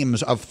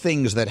names of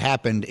things that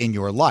happened in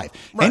your life.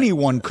 Right.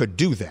 Anyone could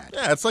do that.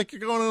 Yeah, it's like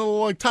you're going in a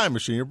little time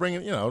machine. You're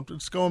bringing,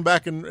 it's going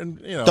back and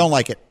Don't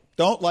like it.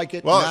 Don't like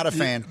it. Well, not a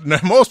fan.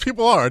 Most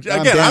people aren't.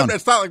 Again,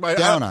 it's not like my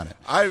down on it.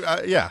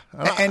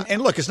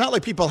 And look, it's not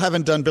like people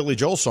haven't done Billy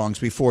Joel songs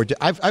before.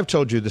 I've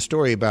told you the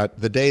story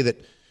about the day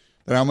that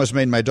I almost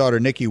made my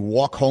daughter Nikki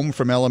walk home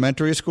from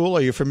elementary school.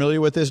 Are you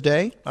familiar with this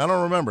day? I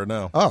don't remember.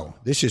 No. Oh,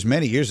 this is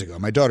many years ago.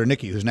 My daughter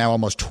Nikki, who's now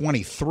almost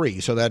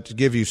 23, so that to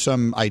give you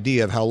some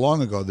idea of how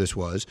long ago this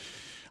was.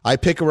 I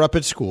pick her up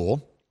at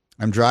school.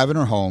 I'm driving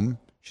her home.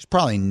 She's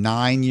probably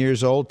 9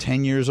 years old,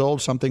 10 years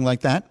old, something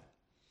like that.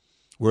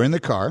 We're in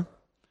the car.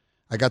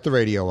 I got the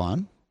radio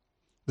on.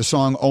 The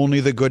song Only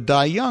the Good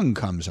Die Young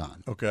comes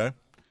on. Okay.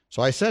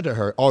 So I said to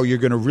her,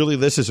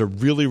 this is a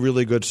really,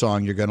 really good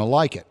song. You're going to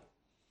like it.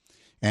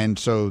 And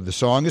so the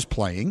song is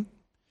playing.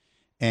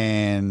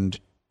 And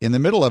in the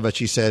middle of it,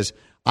 she says,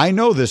 I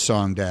know this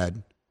song,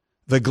 Dad.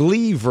 The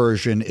Glee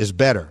version is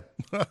better.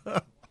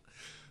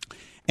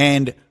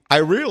 And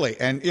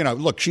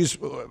look,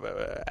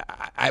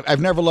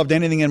 I've never loved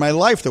anything in my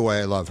life the way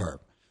I love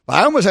her.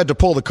 I almost had to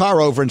pull the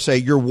car over and say,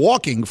 you're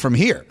walking from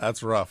here.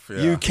 That's rough.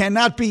 Yeah. You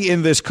cannot be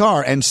in this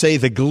car and say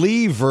the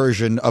Glee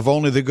version of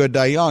Only the Good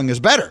Die Young is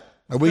better.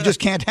 We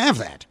just can't have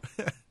that.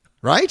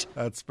 Right?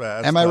 That's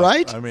bad. Am I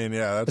right? I mean,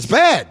 yeah. It's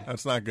bad.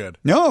 That's not good.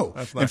 No.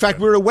 That's not in fact,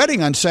 good. we were at a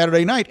wedding on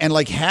Saturday night, and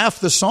like half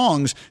the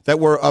songs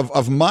that were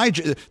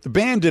the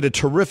band did a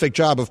terrific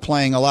job of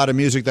playing a lot of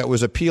music that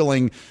was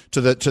appealing to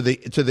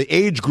the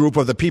age group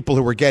of the people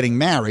who were getting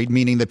married,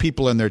 meaning the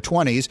people in their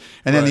 20s,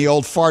 and then the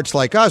old farts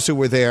like us who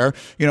were there,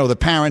 the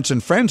parents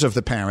and friends of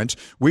the parents.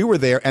 We were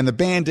there, and the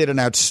band did an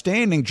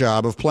outstanding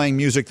job of playing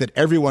music that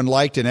everyone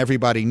liked and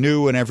everybody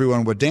knew and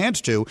everyone would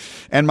dance to.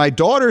 And my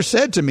daughter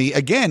said to me,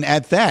 again,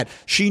 at that,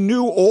 she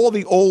knew all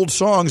the old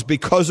songs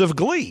because of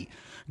Glee.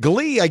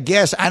 Glee, I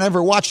guess, I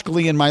never watched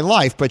Glee in my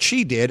life, but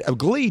she did.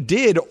 Glee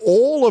did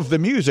all of the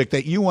music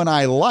that you and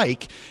I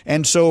like.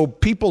 And so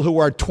people who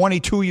are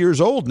 22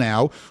 years old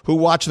now who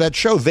watch that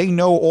show, they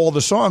know all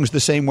the songs the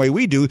same way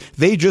we do.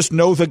 They just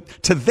know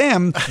that to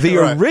them, the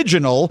Right.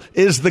 original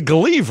is the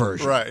Glee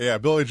version. Right, yeah.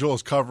 Billy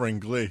Joel's covering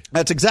Glee.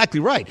 That's exactly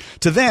right.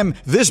 To them,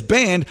 this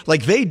band,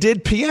 like they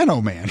did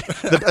Piano Man.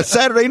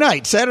 Saturday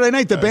night,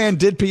 the band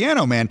did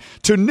Piano Man.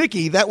 To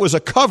Nikki, that was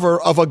a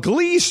cover of a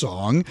Glee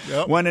song,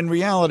 when in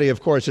reality, of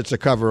course, it's a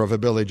cover of a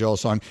Billy Joel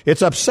song.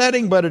 It's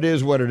upsetting, but it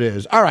is what it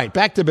is. All right,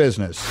 back to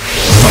business.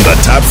 From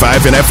the top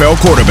 5 NFL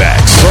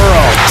quarterbacks.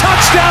 Burrow.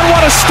 Touchdown,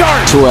 what a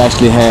start. Tua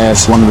actually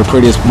has one of the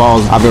prettiest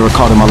balls I've ever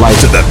caught in my life.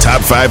 To the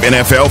top 5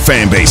 NFL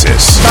fan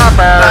bases. Stop it.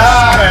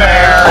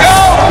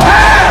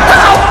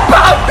 How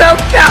about them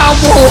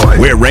Cowboys?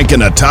 We're ranking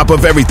the top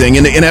of everything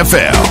in the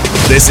NFL.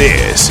 This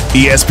is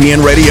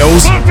ESPN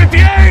Radio's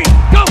 158.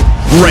 Go.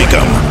 Rank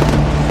 'em.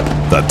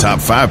 The top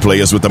 5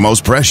 players with the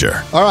most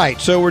pressure. All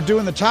right, so we're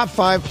doing the top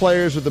 5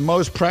 players with the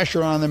most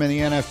pressure on them in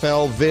the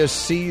NFL this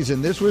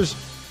season.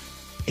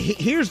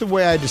 Here's the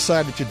way I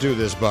decided to do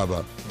this,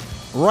 Bubba.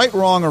 Right,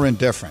 wrong, or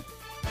indifferent.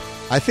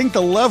 I think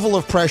the level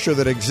of pressure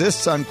that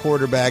exists on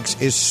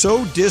quarterbacks is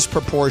so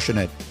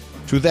disproportionate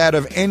to that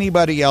of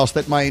anybody else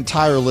that my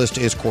entire list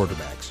is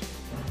quarterbacks.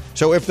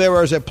 So if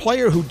there is a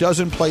player who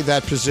doesn't play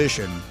that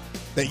position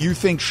that you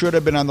think should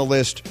have been on the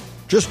list,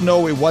 just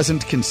know it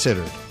wasn't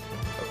considered.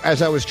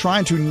 As I was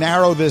trying to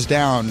narrow this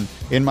down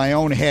in my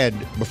own head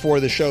before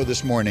the show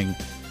this morning,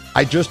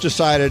 I just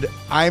decided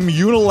I'm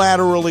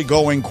unilaterally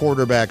going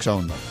quarterbacks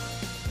only.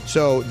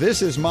 So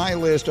this is my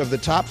list of the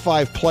top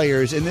 5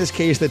 players, in this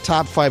case, the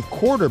top 5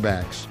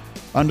 quarterbacks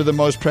under the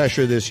most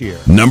pressure this year.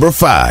 Number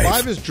 5.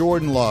 5 is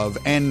Jordan Love,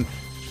 and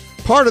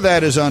part of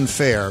that is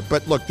unfair.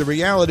 But look, the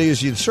reality is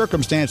the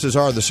circumstances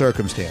are the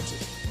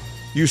circumstances.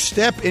 You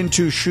step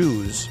into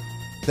shoes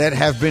that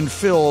have been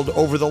filled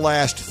over the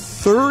last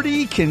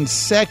 30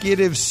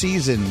 consecutive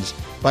seasons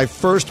by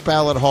first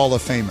ballot Hall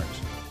of Famers.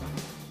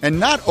 And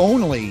not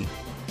only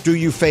do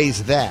you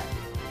face that,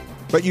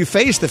 but you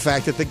face the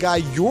fact that the guy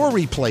you're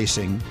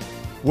replacing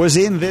was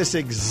in this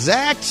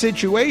exact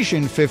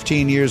situation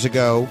 15 years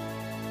ago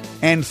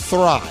and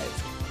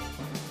thrived.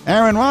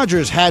 Aaron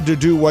Rodgers had to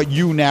do what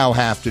you now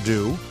have to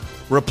do,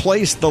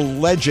 replace the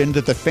legend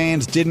that the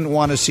fans didn't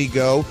want to see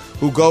go,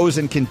 who goes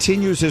and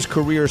continues his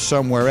career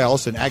somewhere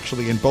else, and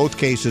actually in both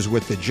cases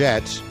with the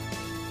Jets.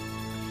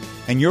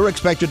 And you're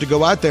expected to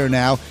go out there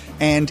now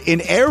and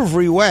in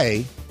every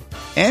way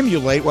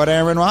emulate what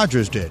Aaron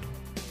Rodgers did,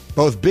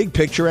 both big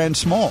picture and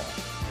small.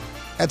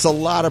 That's a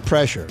lot of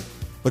pressure.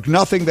 Look,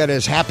 nothing that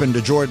has happened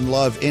to Jordan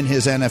Love in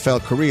his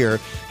NFL career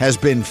has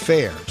been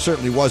fair. It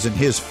certainly wasn't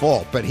his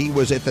fault, but he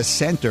was at the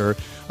center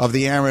of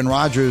the Aaron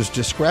Rodgers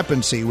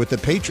discrepancy with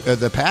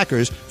the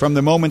Packers from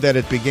the moment that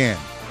it began.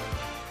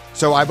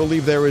 So I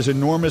believe there is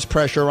enormous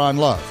pressure on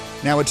Love.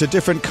 Now, it's a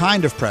different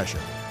kind of pressure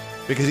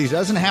because he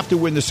doesn't have to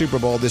win the Super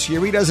Bowl this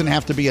year. He doesn't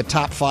have to be a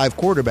top 5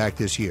 quarterback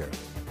this year.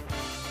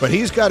 But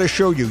he's got to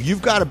show you,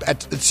 you've got to,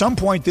 at some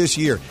point this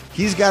year,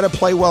 he's got to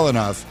play well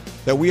enough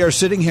that we are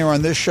sitting here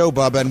on this show,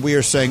 Bubba, and we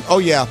are saying, oh,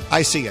 yeah,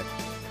 I see it.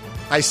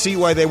 I see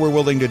why they were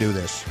willing to do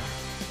this.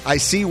 I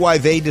see why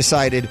they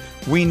decided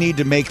we need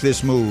to make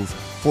this move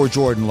for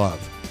Jordan Love.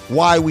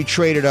 Why we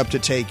traded up to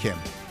take him,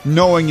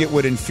 knowing it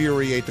would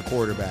infuriate the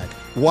quarterback.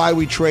 Why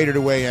we traded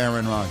away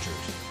Aaron Rodgers.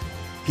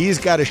 He's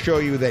got to show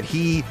you that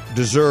he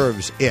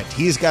deserves it.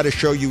 He's got to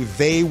show you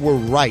they were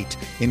right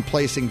in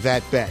placing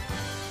that bet.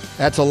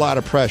 That's a lot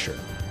of pressure.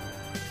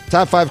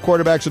 Top 5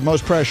 quarterbacks with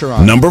most pressure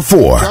on. Number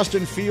 4.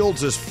 Justin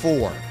Fields is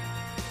 4.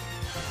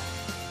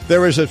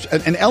 There is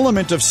an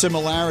element of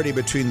similarity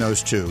between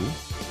those two.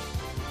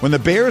 When the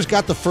Bears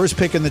got the first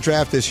pick in the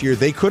draft this year,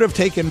 they could have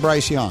taken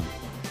Bryce Young.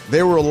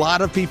 There were a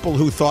lot of people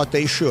who thought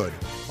they should.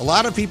 A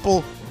lot of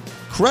people,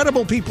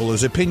 credible people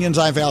whose opinions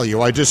I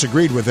value. I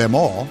disagreed with them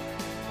all.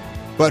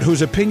 but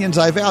whose opinions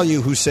I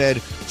value, who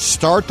said,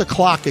 start the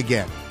clock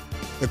again,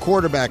 the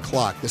quarterback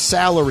clock, the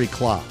salary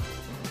clock.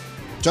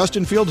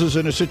 Justin Fields is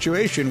in a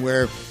situation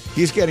where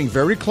he's getting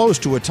very close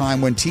to a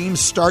time when teams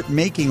start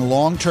making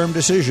long-term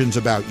decisions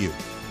about you.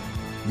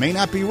 May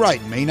not be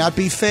right, may not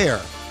be fair,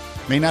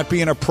 may not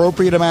be an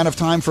appropriate amount of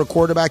time for a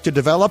quarterback to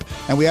develop,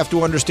 and we have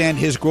to understand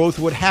his growth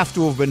would have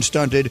to have been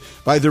stunted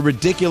by the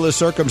ridiculous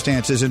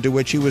circumstances into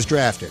which he was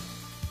drafted.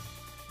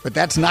 But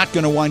that's not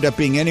going to wind up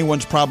being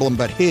anyone's problem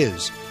but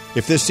his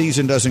if this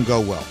season doesn't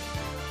go well.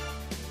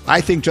 I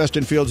think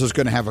Justin Fields is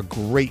going to have a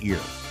great year.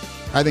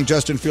 I think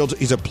Justin Fields,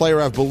 he's a player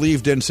I've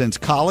believed in since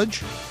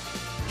college.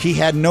 He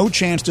had no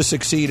chance to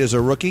succeed as a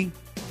rookie.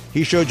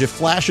 He showed you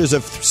flashes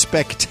of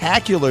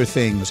spectacular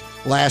things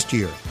last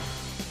year.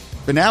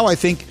 But now I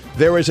think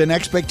there is an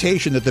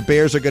expectation that the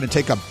Bears are going to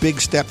take a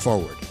big step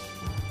forward,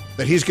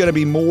 that he's going to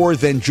be more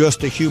than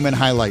just a human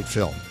highlight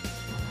film,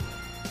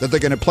 that they're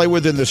going to play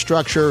within the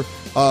structure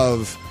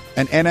of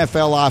an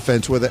NFL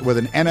offense with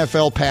an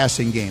NFL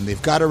passing game.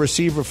 They've got a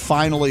receiver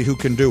finally who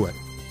can do it.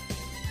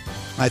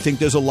 I think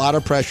there's a lot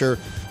of pressure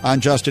on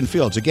Justin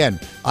Fields. Again,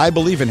 I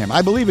believe in him.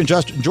 I believe in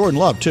Jordan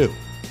Love, too.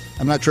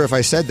 I'm not sure if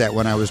I said that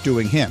when I was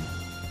doing him.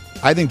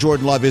 I think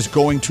Jordan Love is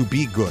going to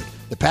be good.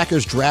 The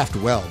Packers draft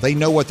well. They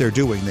know what they're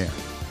doing there.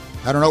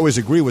 I don't always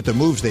agree with the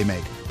moves they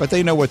make, but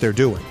they know what they're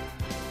doing.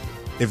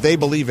 If they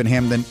believe in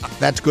him, then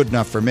that's good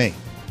enough for me.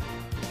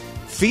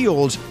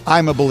 Fields,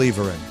 I'm a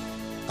believer in.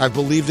 I've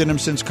believed in him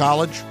since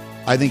college.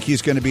 I think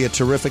he's going to be a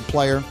terrific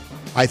player.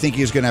 I think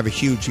he's going to have a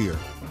huge year.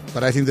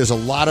 But I think there's a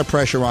lot of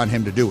pressure on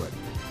him to do it.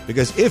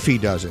 Because if he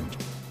doesn't,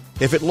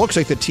 if it looks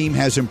like the team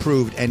has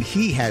improved and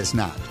he has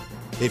not,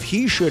 if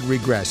he should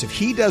regress, if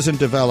he doesn't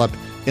develop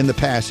in the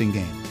passing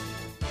game,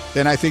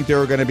 then I think there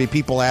are going to be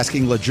people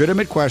asking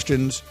legitimate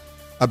questions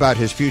about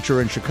his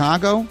future in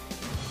Chicago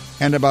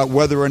and about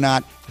whether or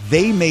not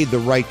they made the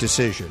right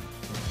decision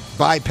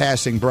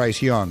bypassing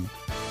Bryce Young,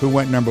 who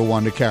went number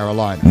 1 to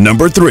Carolina.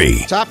 Number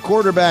 3. Top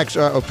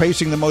quarterbacks are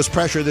facing the most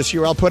pressure this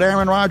year. I'll put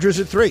Aaron Rodgers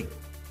at 3.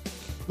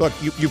 Look,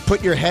 you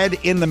put your head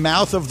in the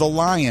mouth of the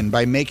lion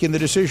by making the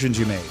decisions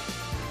you made.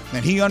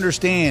 And he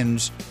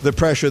understands the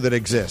pressure that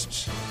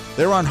exists.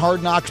 They're on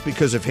Hard Knocks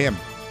because of him.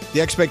 The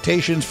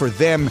expectations for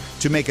them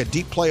to make a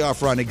deep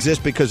playoff run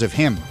exist because of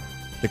him.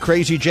 The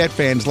crazy Jet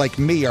fans like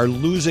me are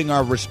losing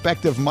our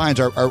respective minds,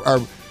 are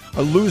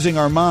losing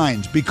our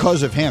minds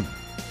because of him.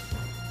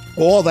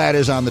 All that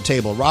is on the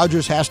table.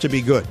 Rodgers has to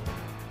be good.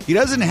 He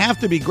doesn't have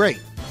to be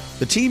great.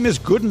 The team is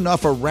good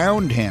enough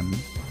around him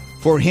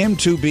for him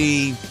to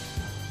be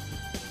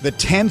the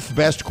 10th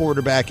best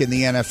quarterback in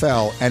the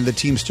NFL and the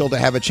team still to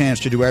have a chance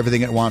to do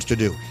everything it wants to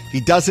do. He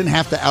doesn't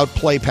have to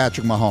outplay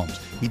Patrick Mahomes.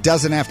 He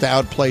doesn't have to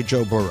outplay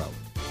Joe Burrow.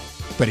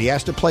 But he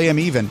has to play him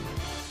even.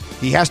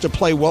 He has to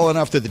play well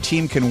enough that the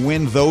team can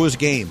win those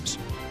games.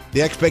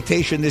 The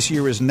expectation this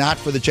year is not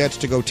for the Jets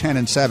to go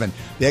 10-7.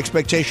 The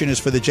expectation is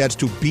for the Jets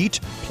to beat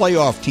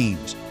playoff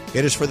teams.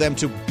 It is for them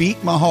to beat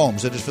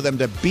Mahomes. It is for them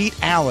to beat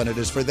Allen. It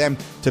is for them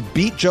to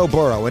beat Joe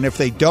Burrow. And if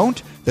they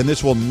don't, then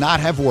this will not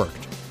have worked.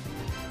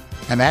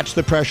 And that's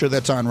the pressure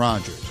that's on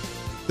Rodgers.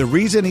 The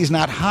reason he's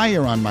not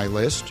higher on my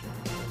list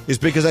is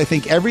because I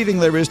think everything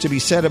there is to be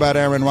said about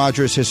Aaron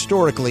Rodgers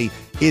historically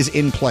is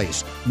in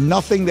place.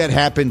 Nothing that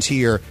happens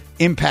here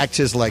impacts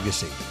his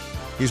legacy.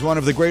 He's one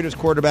of the greatest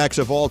quarterbacks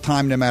of all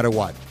time, no matter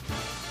what.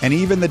 And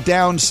even the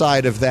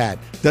downside of that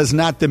does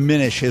not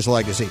diminish his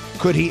legacy.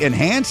 Could he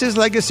enhance his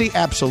legacy?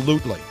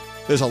 Absolutely.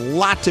 There's a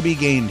lot to be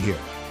gained here.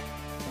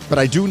 But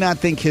I do not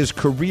think his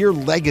career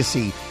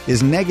legacy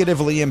is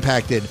negatively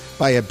impacted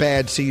by a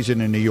bad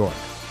season in New York.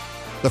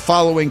 The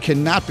following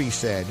cannot be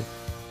said,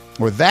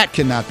 or that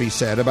cannot be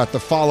said, about the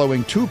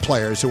following 2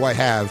 players who I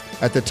have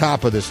at the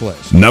top of this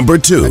list. Number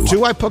 2. At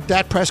 2, I put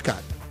Dak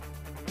Prescott.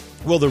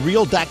 Will the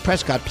real Dak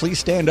Prescott please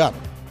stand up?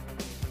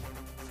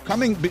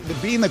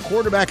 Being the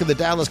quarterback of the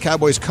Dallas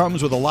Cowboys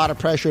comes with a lot of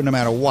pressure no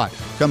matter what.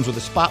 Comes with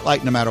a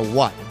spotlight no matter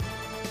what.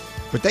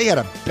 But they had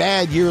a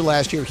bad year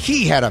last year.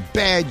 He had a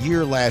bad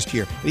year last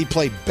year. He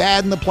played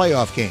bad in the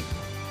playoff game.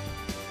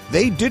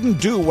 They didn't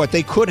do what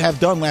they could have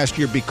done last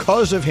year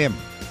because of him.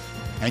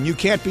 And you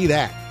can't be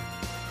that.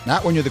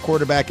 Not when you're the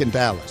quarterback in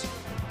Dallas.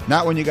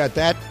 Not when you got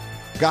that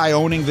guy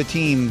owning the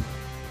team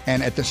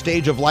and at the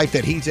stage of life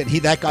that he's at.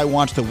 That guy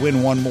wants to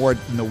win one more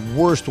in the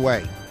worst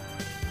way.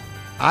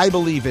 I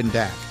believe in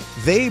Dak.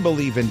 They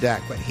believe in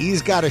Dak, but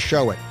he's got to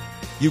show it.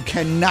 You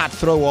cannot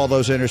throw all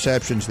those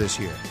interceptions this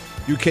year.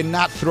 You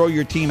cannot throw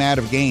your team out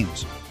of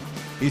games.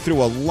 He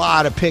threw a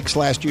lot of picks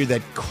last year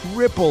that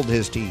crippled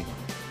his team.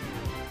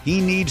 He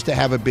needs to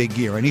have a big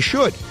year, and he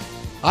should.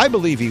 I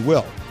believe he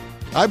will.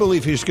 I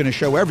believe he's going to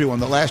show everyone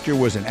that last year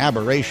was an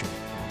aberration,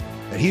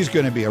 that he's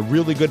going to be a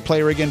really good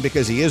player again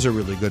because he is a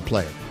really good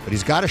player. But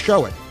he's got to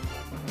show it.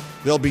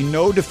 There'll be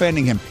no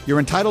defending him. You're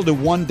entitled to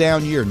 1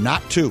 down year,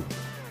 not 2.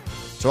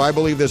 So I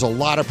believe there's a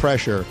lot of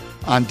pressure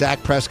on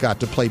Dak Prescott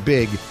to play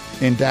big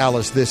in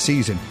Dallas this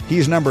season.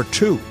 He's number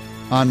 2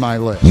 on my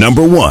list.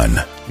 Number 1.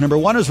 Number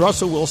 1 is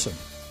Russell Wilson.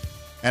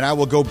 And I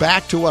will go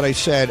back to what I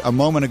said a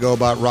moment ago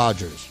about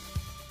Rodgers.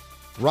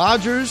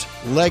 Rodgers'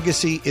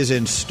 legacy is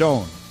in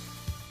stone.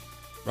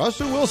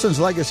 Russell Wilson's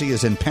legacy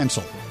is in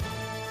pencil.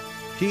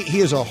 He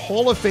is a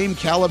Hall of Fame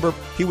caliber.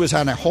 He was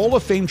on a Hall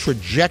of Fame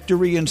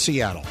trajectory in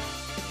Seattle.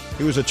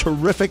 He was a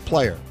terrific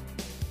player.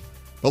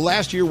 But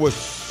last year was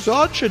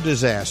such a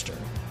disaster.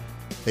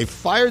 They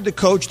fired the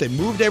coach. They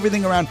moved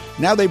everything around.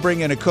 Now they bring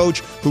in a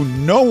coach who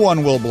no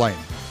one will blame.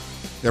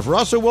 If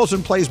Russell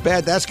Wilson plays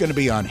bad, that's going to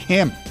be on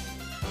him.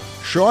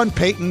 Sean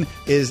Payton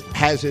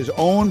has his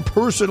own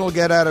personal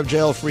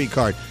get-out-of-jail-free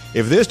card.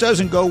 If this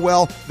doesn't go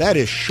well, that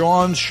is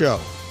Sean's show.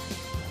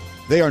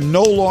 They are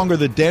no longer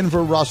the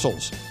Denver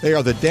Russells. They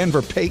are the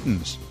Denver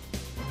Paytons.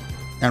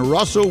 And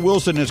Russell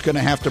Wilson is going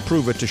to have to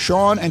prove it to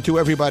Sean and to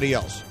everybody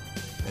else.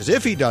 As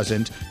if he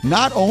doesn't,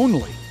 not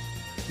only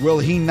will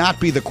he not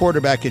be the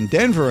quarterback in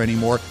Denver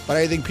anymore, but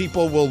I think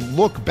people will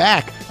look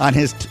back on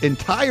his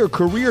entire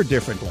career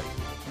differently.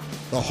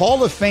 The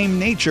Hall of Fame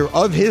nature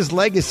of his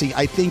legacy,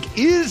 I think,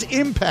 is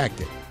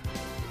impacted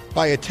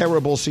by a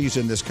terrible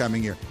season this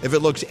coming year, if it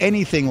looks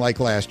anything like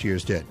last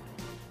year's did.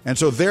 And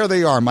so there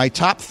they are, my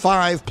top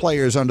 5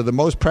 players under the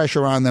most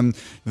pressure on them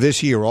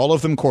this year, all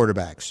of them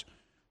quarterbacks.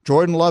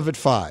 Jordan Love at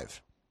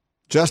 5,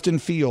 Justin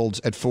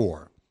Fields at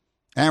 4,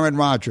 Aaron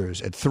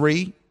Rodgers at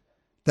 3,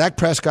 Dak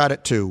Prescott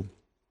at 2,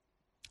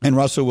 and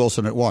Russell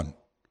Wilson at 1.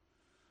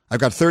 I've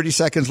got 30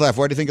 seconds left.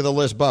 What do you think of the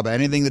list, Bubba?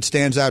 Anything that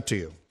stands out to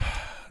you?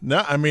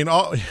 No, I mean,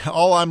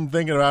 all I'm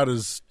thinking about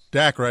is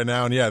Dak right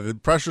now, and yeah, the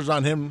pressure's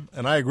on him,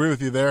 and I agree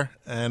with you there.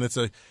 And it's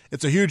a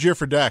huge year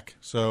for Dak.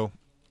 So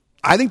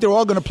I think they're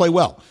all going to play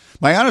well.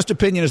 My honest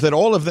opinion is that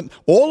all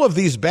of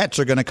these bets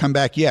are going to come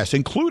back, yes,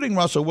 including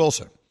Russell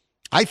Wilson.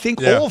 I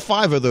think all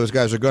 5 of those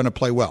guys are going to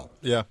play well.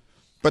 Yeah,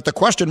 but the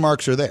question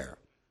marks are there,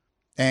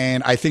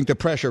 and I think the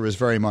pressure is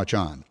very much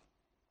on.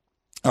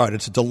 All right,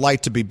 it's a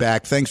delight to be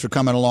back. Thanks for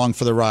coming along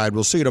for the ride.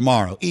 We'll see you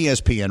tomorrow,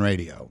 ESPN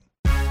Radio.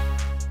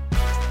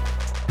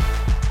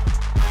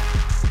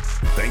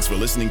 Thanks for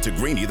listening to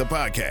Greeny, the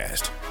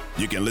podcast.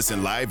 You can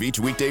listen live each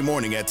weekday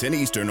morning at 10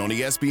 Eastern on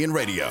ESPN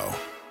Radio.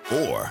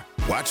 Or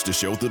watch the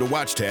show through the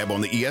Watch tab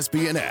on the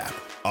ESPN app.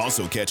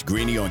 Also catch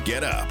Greeny on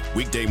Get Up,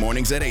 weekday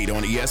mornings at 8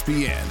 on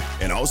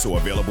ESPN. And also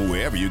available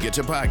wherever you get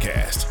your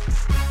podcast.